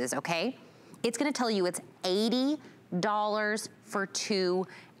 2 ounces, okay? It's gonna tell you it's $80 for 2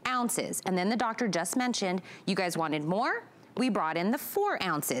 ounces. And then the doctor just mentioned, you guys wanted more? We brought in the 4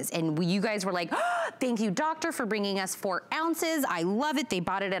 ounces, and you guys were like, oh, thank you, doctor, for bringing us 4 ounces. I love it. They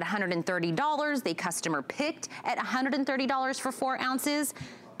bought it at $130. They customer picked at $130 for 4 ounces.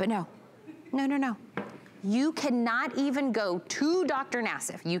 But no. You cannot even go to Dr.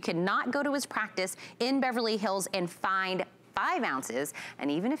 Nassif. You cannot go to his practice in Beverly Hills and find 5 ounces. And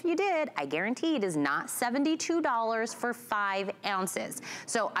even if you did, I guarantee it is not $72 for 5 ounces.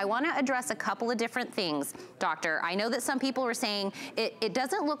 So I want to address a couple of different things, doctor. I know that some people are saying it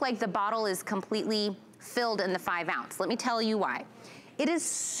doesn't look like the bottle is completely filled in the 5 ounce. Let me tell you why. It is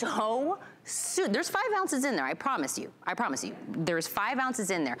so there's 5 ounces in there, I promise you. There's 5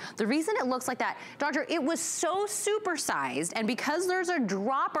 ounces in there. The reason it looks like that, doctor, it was so supersized, and because there's a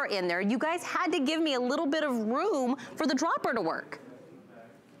dropper in there, you guys had to give me a little bit of room for the dropper to work.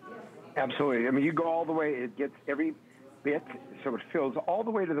 Absolutely. I mean, you go all the way, it gets every bit, so it fills all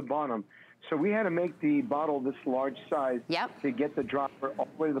the way to the bottom. So we had to make the bottle this large size to get the dropper all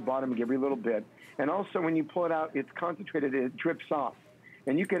the way to the bottom and give every little bit. And also when you pull it out, it's concentrated, it drips off.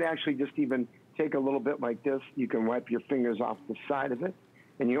 And you could actually just even take a little bit like this. You can wipe your fingers off the side of it.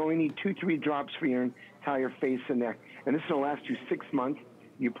 And you only need 2-3 drops for your entire face and neck. And this will last you 6 months.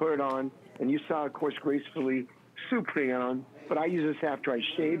 You put it on, and you saw, of course, gracefully Sue putting it on. But I use this after I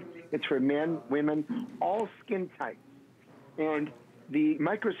shave. It's for men, women, all skin types. And the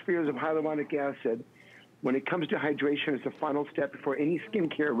microspheres of hyaluronic acid when it comes to hydration, it's the final step before any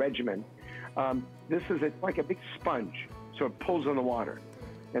skincare regimen. This is like a big sponge, so it pulls on the water.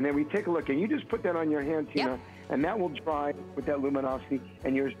 And then we take a look, and you just put that on your hand, Tina, and that will dry with that luminosity,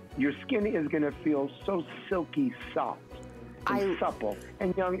 and your skin is going to feel so silky soft and supple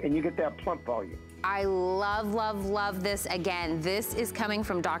and young, and you get that plump volume. I love, love, love this. Again, this is coming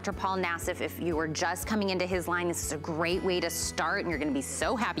from Dr. Paul Nassif. If you were just coming into his line, this is a great way to start, and you're gonna be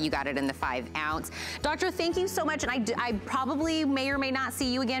so happy you got it in the 5 ounce. Doctor, thank you so much, and I probably may or may not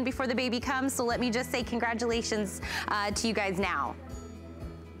see you again before the baby comes, so let me just say congratulations to you guys now.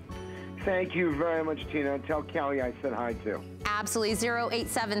 Thank you very much, Tina. Tell Callie I said hi too. Absolutely.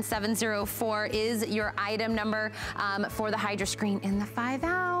 087704 is your item number for the Hydra Screen in the 5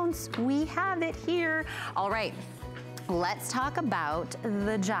 ounce. We have it here. All right. Let's talk about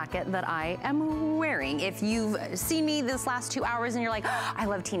the jacket that I am wearing. If you've seen me this last 2 hours and you're like, oh, I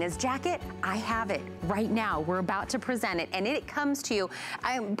love Tina's jacket, I have it right now. We're about to present it, and it comes to you.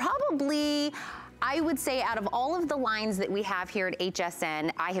 I would say out of all of the lines that we have here at HSN,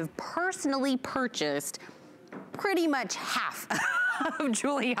 I have personally purchased pretty much half of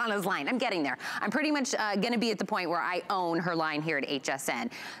Juliana's line. I'm getting there. I'm pretty much gonna be at the point where I own her line here at HSN.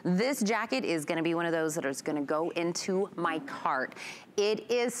 This jacket is gonna be one of those that is gonna go into my cart.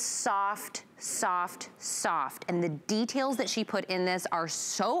 It is soft, soft, soft, and the details that she put in this are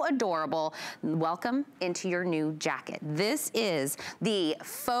so adorable. Welcome into your new jacket. This is the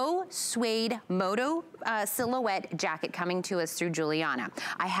faux suede moto silhouette jacket coming to us through Juliana.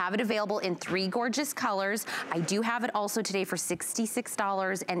 I have it available in 3 gorgeous colors. I do have it also today for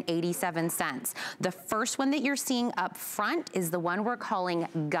 $66.87. The first one that you're seeing up front is the one we're calling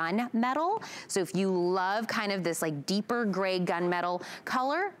gunmetal. So if you love kind of this like deeper gray gunmetal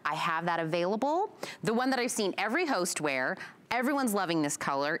color, I have that available. The one that I've seen every host wear, everyone's loving this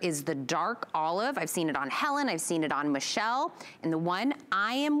color, is the dark olive. I've seen it on Helen, I've seen it on Michelle, and the one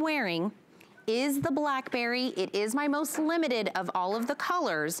I am wearing is the blackberry. It is my most limited of all of the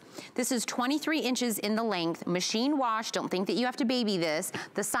colors. This is 23 inches in the length, machine wash. Don't think that you have to baby this.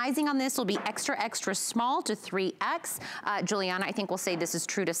 The sizing on this will be extra, extra small to 3X. Juliana, I think will say this is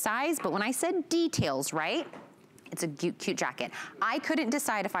true to size, but when I said details, right? It's a cute, cute jacket. I couldn't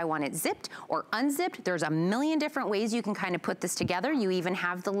decide if I want it zipped or unzipped. There's a million different ways you can kind of put this together. You even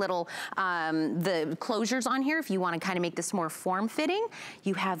have the little, the closures on here if you want to kind of make this more form-fitting.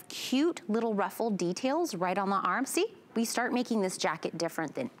 You have cute little ruffled details right on the arm. See, we start making this jacket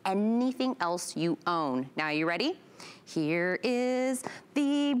different than anything else you own. Now, are you ready? Here is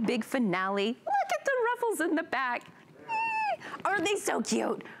the big finale. Look at the ruffles in the back. Aren't they so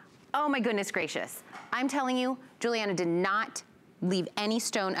cute? Oh my goodness gracious. I'm telling you, Juliana did not leave any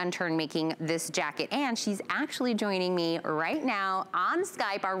stone unturned making this jacket, and she's actually joining me right now on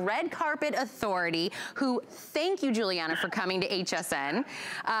Skype, our red carpet authority, who, thank you, Juliana, for coming to HSN,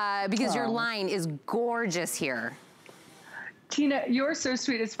 because your line is gorgeous here. Tina, you're so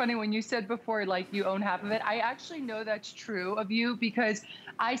sweet. It's funny when you said before, like, you own half of it. I actually know that's true of you because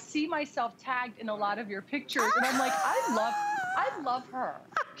I see myself tagged in a lot of your pictures, and I'm like, I love her.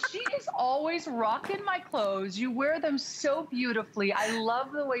 She is always rocking my clothes. You wear them so beautifully. I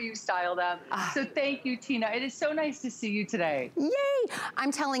love the way you style them. So thank you, Tina. It is so nice to see you today. Yay!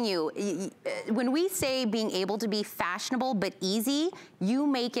 I'm telling you, when we say being able to be fashionable but easy, you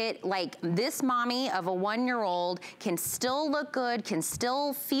make it like this mommy of a 1-year-old can still look good, can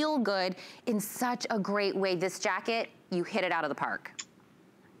still feel good in such a great way. This jacket, you hit it out of the park.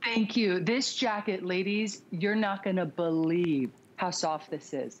 Thank you. This jacket, ladies, you're not going to believe how soft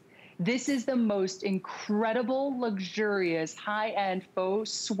this is. This is the most incredible, luxurious, high-end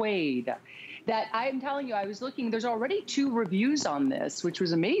faux suede that I'm telling you, I was looking, there's already 2 reviews on this, which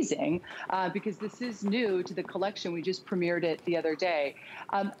was amazing because this is new to the collection. We just premiered it the other day.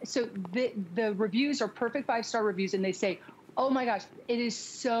 So the reviews are perfect 5-star reviews, and they say, oh my gosh, it is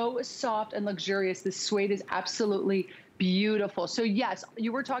so soft and luxurious. This suede is absolutely beautiful. So yes,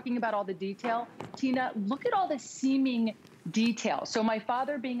 you were talking about all the detail. Tina, look at all the seaming detail. So my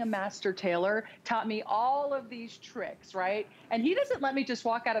father, being a master tailor, taught me all of these tricks, right? And he doesn't let me just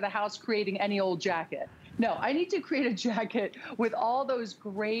walk out of the house creating any old jacket. No, I need to create a jacket with all those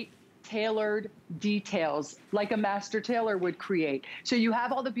great tailored details like a master tailor would create. So you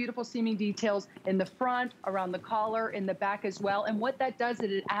have all the beautiful seaming details in the front, around the collar, in the back as well. And what that does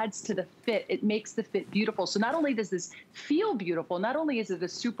is it adds to the fit. It makes the fit beautiful. So not only does this feel beautiful, not only is it a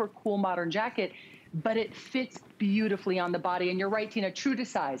super cool modern jacket, but it fits beautifully on the body. And you're right, Tina, true to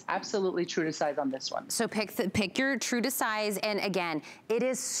size, absolutely true to size on this one. So pick your true to size. And again, it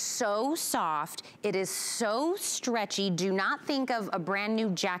is so soft. It is so stretchy. Do not think of a brand new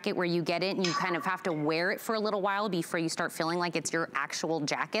jacket where you get it and you kind of have to wear it for a little while before you start feeling like it's your actual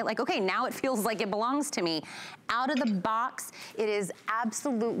jacket. Like, okay, now it feels like it belongs to me. Out of the box, it is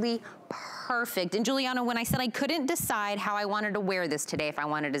absolutely perfect. And Juliana, when I said I couldn't decide how I wanted to wear this today, if I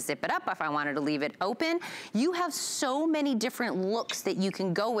wanted to zip it up, if I wanted to leave it open, you have so many different looks that you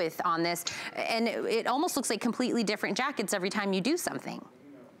can go with on this. And it almost looks like completely different jackets every time you do something.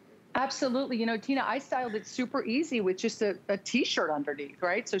 Absolutely. You know, Tina, I styled it super easy with just a t-shirt underneath,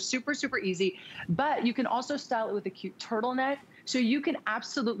 right? So super, super easy. But you can also style it with a cute turtleneck. So you can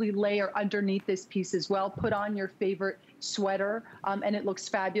absolutely layer underneath this piece as well. Put on your favorite sweater, and it looks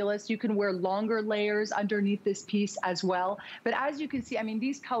fabulous. You can wear longer layers underneath this piece as well. But as you can see, I mean,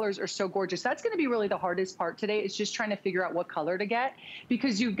 these colors are so gorgeous. That's going to be really the hardest part today, is just trying to figure out what color to get,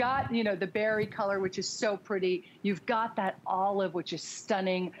 because you've got, you know, the berry color, which is so pretty. You've got that olive, which is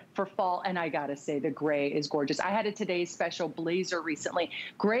stunning for fall. And I got to say, the gray is gorgeous. I had a Today's Special blazer recently.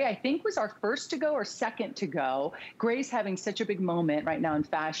 Gray, I think, was our first to go or second to go. Gray's having such a big moment right now in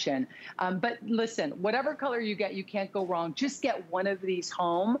fashion. But listen, whatever color you get, you can't go wrong. Just get one of these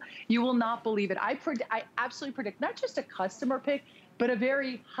home. You will not believe it. I absolutely predict not just a customer pick, but a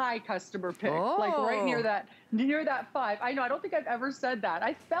very high customer pick, like right near that 5. I know, I don't think I've ever said that.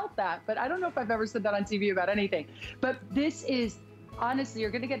 I felt that, but I don't know if I've ever said that on TV about anything. But this is, honestly,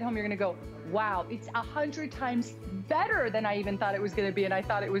 you're going to get home, you're going to go, wow, it's 100 times better than I even thought it was going to be, and I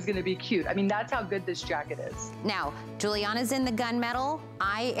thought it was going to be cute. I mean, that's how good this jacket is. Now, Juliana's in the gunmetal.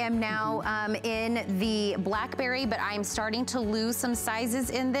 I am now in the blackberry, but I'm starting to lose some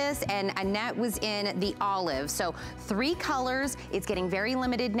sizes in this, and Annette was in the olive. So 3 colors. It's getting very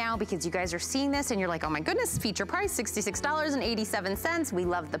limited now because you guys are seeing this and you're like, oh my goodness, feature price, $66.87. We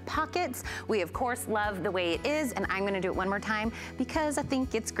love the pockets. We, of course, love the way it is, and I'm going to do it one more time because I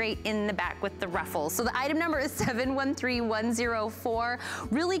think it's great in the back with the ruffles. So the item number is 713104.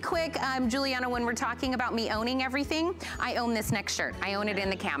 Really quick, Juliana, when we're talking about me owning everything, I own this next shirt. I own it in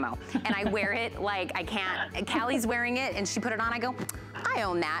the camo, and I wear it like I can't. Callie's wearing it, and she put it on. I go, I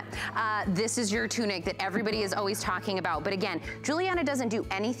own that. This is your tunic that everybody is always talking about. But again, Juliana doesn't do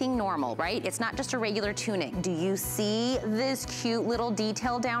anything normal, right? It's not just a regular tunic. Do you see this cute little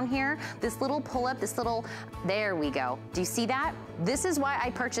detail down here? This little pull-up, this little, there we go. Do you see that? This is why I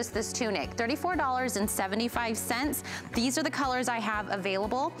purchased this tunic, $34.75. These are the colors I have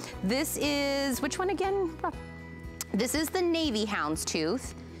available. This is, which one again? This is the navy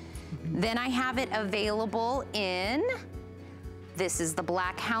houndstooth. Then I have it available in, this is the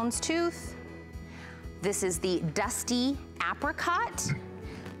black houndstooth. This is the dusty apricot.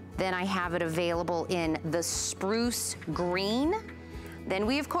 Then I have it available in the spruce green. Then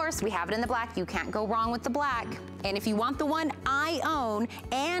we, of course, we have it in the black. You can't go wrong with the black. And if you want the one I own,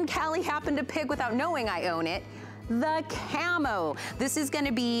 and Callie happened to pick without knowing I own it, the camo. This is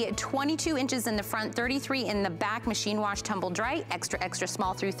gonna be 22 inches in the front, 33 in the back, machine wash, tumble dry, extra, extra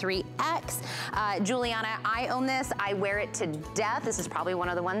small through 3X. Juliana, I own this. I wear it to death. This is probably one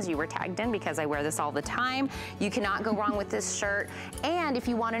of the ones you were tagged in because I wear this all the time. You cannot go wrong with this shirt. And if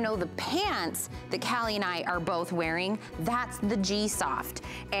you wanna know the pants that Callie and I are both wearing, that's the G-Soft.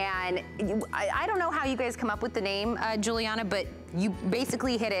 And I don't know how you guys come up with the name, Juliana, but you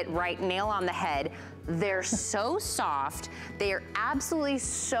basically hit it right, nail on the head. They're so soft. They are absolutely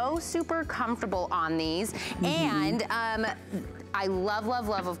so super comfortable on these. And I love, love,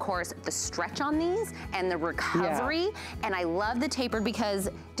 love, of course, the stretch on these and the recovery. Yeah. And I love the tapered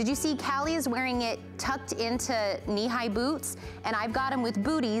because, did you see Callie is wearing it tucked into knee-high boots? And I've got them with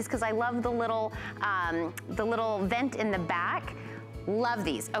booties because I love the little vent in the back. Love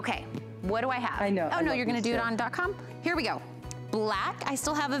these. Okay, what do I have? I know. Oh, no, you're gonna do it on .com? Here we go. Black, I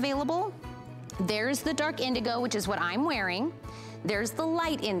still have available. There's the dark indigo, which is what I'm wearing. There's the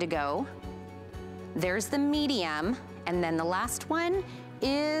light indigo. There's the medium. And then the last one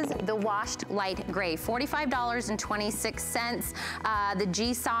is the washed light gray, $45.26. The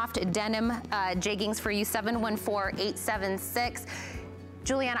G-Soft denim jeggings for you, 714876.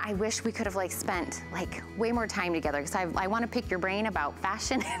 Juliana, I wish we could have spent way more time together because I want to pick your brain about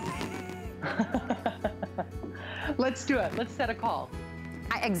fashion. Let's do it. Let's set a call.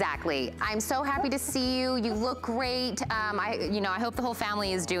 Exactly. I'm so happy to see you. You look great. I hope the whole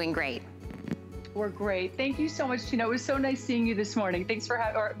family is doing great. We're great. Thank you so much, Tina. It was so nice seeing you this morning. Thanks for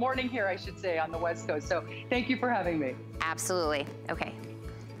or morning here, I should say, on the West Coast. So thank you for having me. Absolutely. Okay.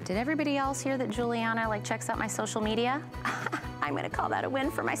 Did everybody else hear that Juliana checks out my social media? I'm gonna call that a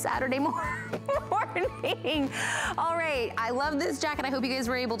win for my Saturday morning. All right, I love this jacket. I hope you guys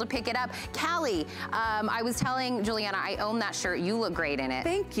were able to pick it up. Callie, I was telling Juliana, I own that shirt. You look great in it.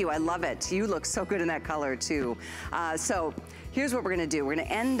 Thank you, I love it. You look so good in that color too. So here's what we're gonna do. We're gonna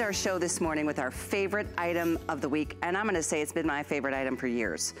end our show this morning with our favorite item of the week. And I'm gonna say it's been my favorite item for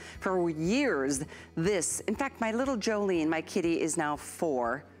years. For years, in fact, my little Jolene, my kitty, is now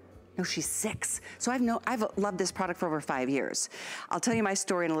 4. No, she's 6. So I've loved this product for over 5 years. I'll tell you my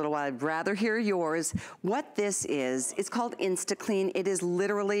story in a little while. I'd rather hear yours. What this is, it's called InstaClean. It is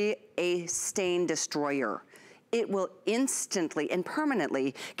literally a stain destroyer. It will instantly and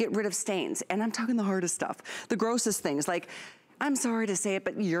permanently get rid of stains. And I'm talking the hardest stuff, the grossest things, like, I'm sorry to say it,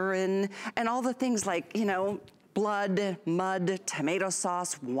 but urine and all the things like, you know, blood, mud, tomato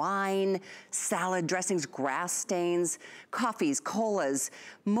sauce, wine, salad dressings, grass stains, coffees, colas,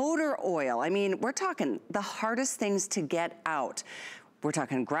 motor oil. I mean, we're talking the hardest things to get out. We're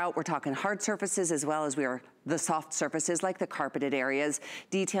talking grout, we're talking hard surfaces, as well as the soft surfaces like the carpeted areas,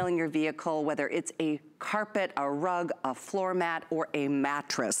 detailing your vehicle, whether it's a carpet, a rug, a floor mat, or a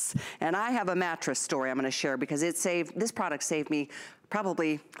mattress. And I have a mattress story I'm gonna share because this product saved me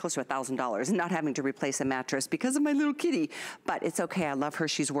probably close to $1,000 not having to replace a mattress because of my little kitty. But it's okay, I love her,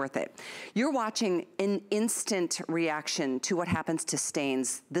 she's worth it. You're watching an instant reaction to what happens to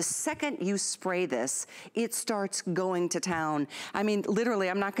stains. The second you spray this, it starts going to town. I mean, literally,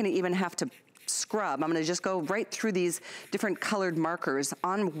 I'm not gonna even have to scrub. I'm gonna just go right through these different colored markers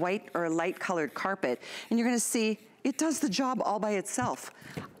on white or light colored carpet, and you're gonna see it does the job all by itself.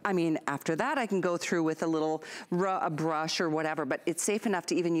 I mean, after that, I can go through with a brush or whatever, but it's safe enough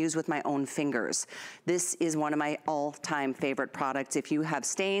to even use with my own fingers. This is one of my all-time favorite products. If you have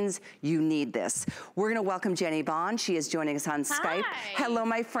stains, you need this. We're gonna welcome Jenny Bond. She is joining us on Skype. Hello,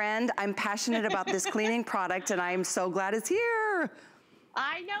 my friend. I'm passionate about this cleaning product, and I'm so glad it's here.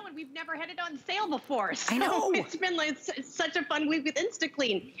 I know, and we've never had it on sale before. So I know. It's been like such a fun week with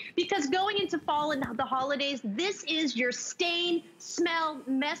InstaClean. Because going into fall and the holidays, this is your stain, smell,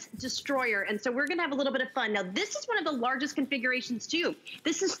 mess destroyer. And so we're gonna have a little bit of fun. Now, this is one of the largest configurations too.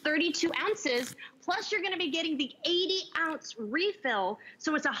 This is 32 ounces, plus you're gonna be getting the 80-ounce refill.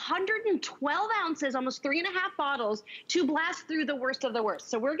 So it's 112 ounces, almost 3.5 bottles to blast through the worst of the worst.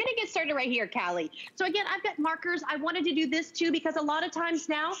 So we're gonna get started right here, Callie. So again, I've got markers. I wanted to do this too because a lot of times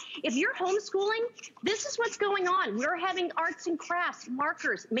now, if you're homeschooling, this is what's going on. We're having arts and crafts,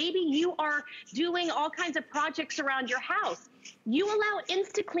 markers. Maybe you are doing all kinds of projects around your house. You allow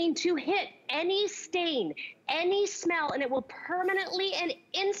InstaClean to hit any stain, any smell, and it will permanently and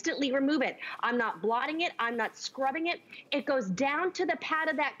instantly remove it. I'm not blotting it. I'm not scrubbing it. It goes down to the pad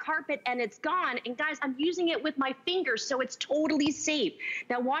of that carpet and it's gone. And guys, I'm using it with my fingers, so it's totally safe.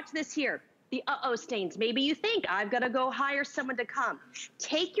 Now watch this here. The uh-oh stains. Maybe you think, I've got to go hire someone to come.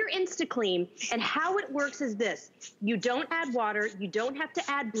 Take your InstaClean, and how it works is this. You don't add water. You don't have to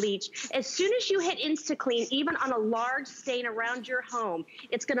add bleach. As soon as you hit InstaClean, even on a large stain around your home,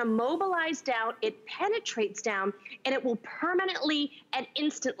 it's going to mobilize down, it penetrates down, and it will permanently and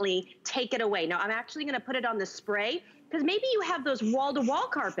instantly take it away. Now, I'm actually going to put it on the spray, because maybe you have those wall-to-wall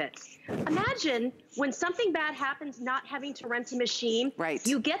carpets. Imagine when something bad happens, not having to rent a machine. Right.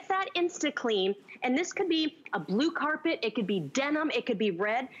 You get that InstaClean, and this could be a blue carpet, it could be denim, it could be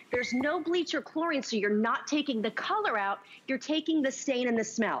red. There's no bleach or chlorine, so you're not taking the color out, you're taking the stain and the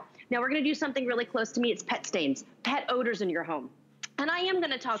smell. Now we're gonna do something really close to me. It's pet stains, pet odors in your home. And I am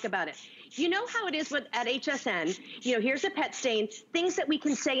gonna talk about it. You know how it is at HSN, you know, here's a pet stain, things that we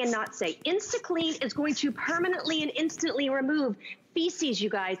can say and not say. InstaClean is going to permanently and instantly remove feces, you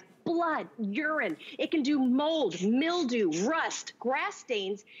guys, blood, urine. It can do mold, mildew, rust, grass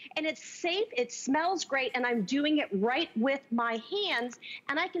stains, and it's safe, it smells great, and I'm doing it right with my hands,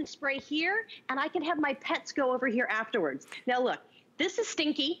 and I can spray here, and I can have my pets go over here afterwards. Now look, this is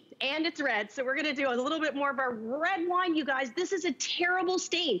stinky and it's red, so we're gonna do a little bit more of our red wine, you guys. This is a terrible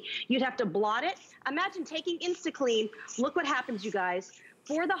stain. You'd have to blot it. Imagine taking InstaClean. Look what happens, you guys.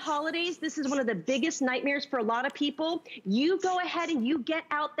 For the holidays, this is one of the biggest nightmares for a lot of people. You go ahead and you get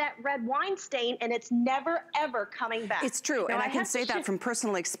out that red wine stain and it's never, ever coming back. It's true, now, and I can say that from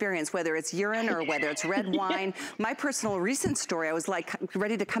personal experience, whether it's urine or whether it's red wine. My personal recent story, I was like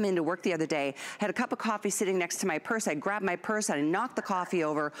ready to come into work the other day. I had a cup of coffee sitting next to my purse. I grabbed my purse and I knocked the coffee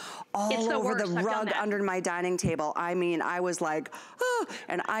over all over the rug under my dining table. I mean, I was like, oh,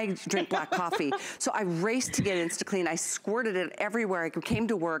 and I drink black coffee. So I raced to get InstaClean. I squirted it everywhere I could. came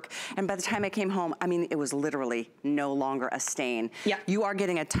to work, and by the time I came home, I mean, it was literally no longer a stain. Yeah. You are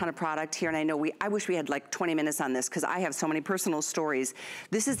getting a ton of product here, and I know I wish we had like 20 minutes on this because I have so many personal stories.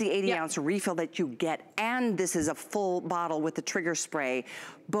 This is the 80-ounce refill that you get, and this is a full bottle with the trigger spray,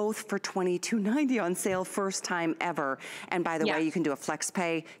 both for $22.90 on sale, first time ever. And by the way, you can do a flex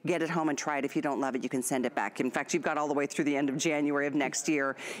pay, get it home and try it. If you don't love it, you can send it back. In fact, you've got all the way through the end of January of next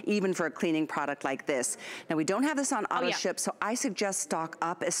year, even for a cleaning product like this. Now, we don't have this on auto ship, so I suggest stock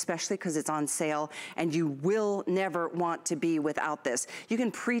up, especially because it's on sale, and you will never want to be without this. You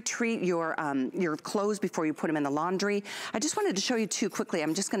can pre-treat your clothes before you put them in the laundry. I just wanted to show you too quickly.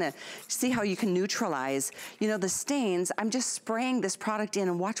 I'm just gonna see how you can neutralize, you know, the stains. I'm just spraying this product in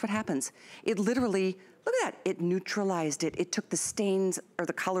and watch what happens. It literally, look at that, it neutralized it. It took the stains or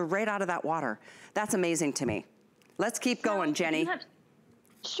the color right out of that water. That's amazing to me. Let's keep going, Jenny.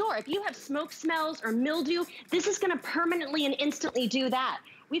 Sure, if you have smoke smells or mildew, this is gonna permanently and instantly do that.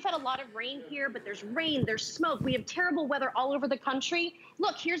 We've had a lot of rain here, but there's rain, there's smoke. We have terrible weather all over the country.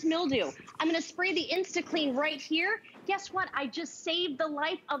 Look, here's mildew. I'm gonna spray the InstaClean right here. Guess what? I just saved the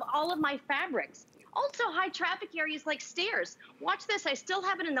life of all of my fabrics. Also, high traffic areas like stairs. Watch this, I still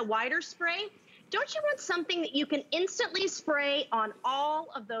have it in the wider spray. Don't you want something that you can instantly spray on all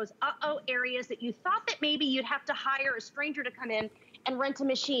of those areas that you thought that maybe you'd have to hire a stranger to come in and rent a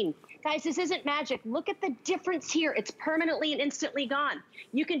machine? Guys, this isn't magic. Look at the difference here. It's permanently and instantly gone.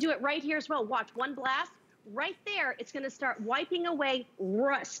 You can do it right here as well. Watch, one blast. Right there, it's gonna start wiping away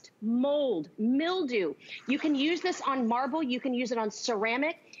rust, mold, mildew. You can use this on marble, you can use it on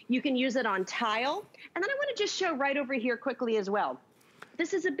ceramic, you can use it on tile. And then I wanna just show right over here quickly as well.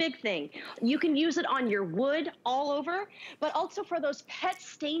 This is a big thing. You can use it on your wood all over, but also for those pet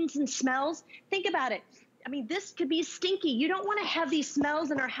stains and smells. Think about it. I mean, this could be stinky. You don't wanna have these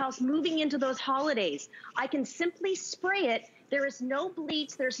smells in our house moving into those holidays. I can simply spray it. There is no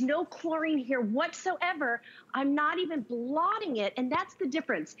bleach, there's no chlorine here whatsoever. I'm not even blotting it, and that's the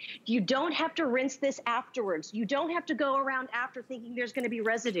difference. You don't have to rinse this afterwards. You don't have to go around after thinking there's gonna be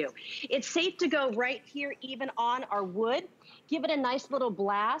residue. It's safe to go right here, even on our wood. Give it a nice little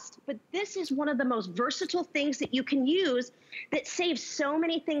blast, but this is one of the most versatile things that you can use that saves so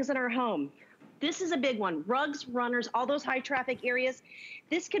many things in our home. This is a big one. Rugs, runners, all those high traffic areas.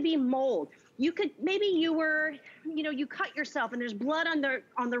 This could be mold. You could, maybe you were, you know, you cut yourself and there's blood on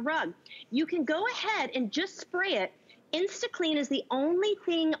the rug. You can go ahead and just spray it. InstaClean is the only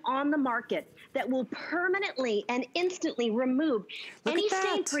thing on the market that will permanently and instantly remove any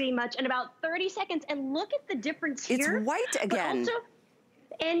stain pretty much in about 30 seconds. And look at the difference here. It's white again.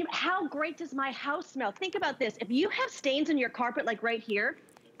 And how great does my house smell? Think about this. If you have stains on your carpet like right here,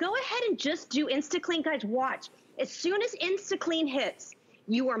 go ahead and just do InstaClean. Guys, watch. As soon as InstaClean hits,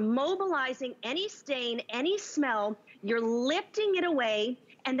 you are mobilizing any stain, any smell, you're lifting it away,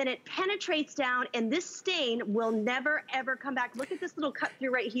 and then it penetrates down, and this stain will never, ever come back. Look at this little cut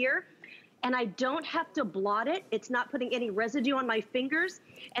through right here. And I don't have to blot it. It's not putting any residue on my fingers.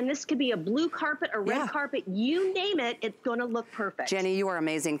 And this could be a blue carpet, a red carpet, you name it, it's gonna look perfect. Jenny, you are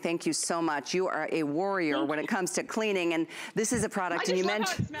amazing. Thank you so much. You are a warrior when it comes to cleaning. And this is a product, and you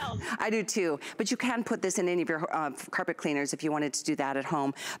mentioned, how it smells. I do too. But you can put this in any of your carpet cleaners if you wanted to do that at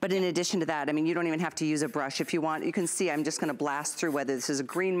home. But in addition to that, I mean, you don't even have to use a brush. If you want, you can see I'm just gonna blast through whether this is a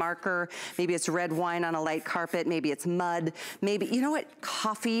green marker, maybe it's red wine on a light carpet, maybe it's mud, maybe, you know what,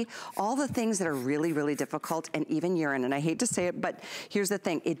 coffee, all the things that are really, really difficult, and even urine. And I hate to say it, but here's the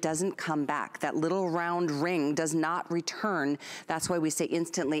thing, it doesn't come back. That little round ring does not return. That's why we say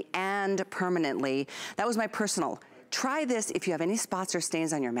instantly and permanently. That was my personal. Try this if you have any spots or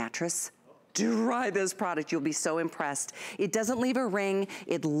stains on your mattress. Try this product, you'll be so impressed. It doesn't leave a ring,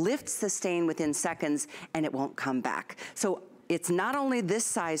 it lifts the stain within seconds, and it won't come back. So it's not only this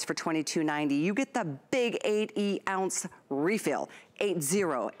size for $22.90, you get the big 80-ounce refill.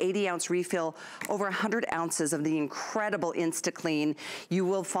 80-ounce refill, over 100 ounces of the incredible InstaClean. You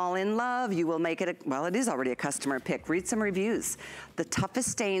will fall in love. You will make it, well, it is already a customer pick. Read some reviews. The toughest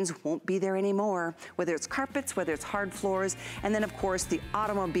stains won't be there anymore, whether it's carpets, whether it's hard floors, and then of course the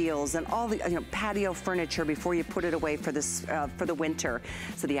automobiles and all the patio furniture before you put it away for this for the winter.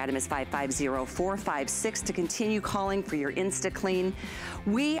 So the item is 550456 to continue calling for your InstaClean.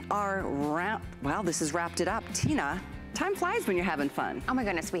 We are this has wrapped it up. Tina, time flies when you're having fun. Oh my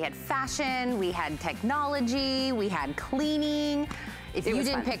goodness, we had fashion, we had technology, we had cleaning. If you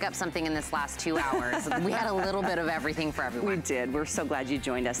didn't pick up something in this last 2 hours, we had a little bit of everything for everyone. We did. We're so glad you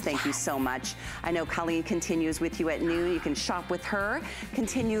joined us. Thank you so much. I know Colleen continues with you at noon. You can shop with her.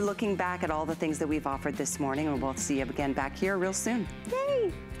 Continue looking back at all the things that we've offered this morning, and we'll see you again back here real soon.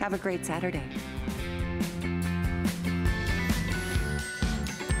 Yay! Have a great Saturday.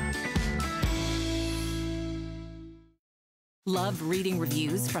 Love reading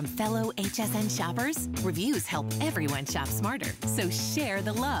reviews from fellow HSN shoppers? Reviews help everyone shop smarter, so share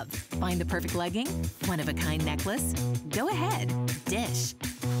the love. Find the perfect legging? One-of-a-kind necklace? Go ahead, dish.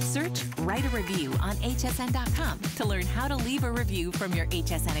 Search Write a Review on hsn.com to learn how to leave a review from your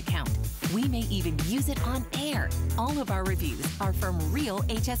HSN account. We may even use it on air. All of our reviews are from real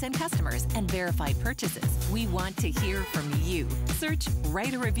HSN customers and verified purchases. We want to hear from you. Search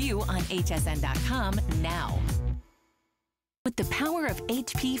Write a Review on hsn.com now. With the power of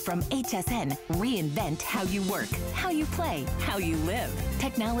HP from HSN, reinvent how you work, how you play, how you live.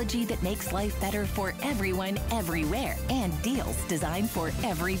 Technology that makes life better for everyone, everywhere, and deals designed for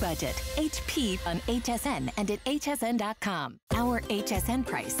every budget. HP on HSN and at hsn.com. Our HSN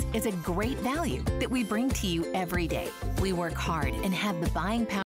price is a great value that we bring to you every day. We work hard and have the buying power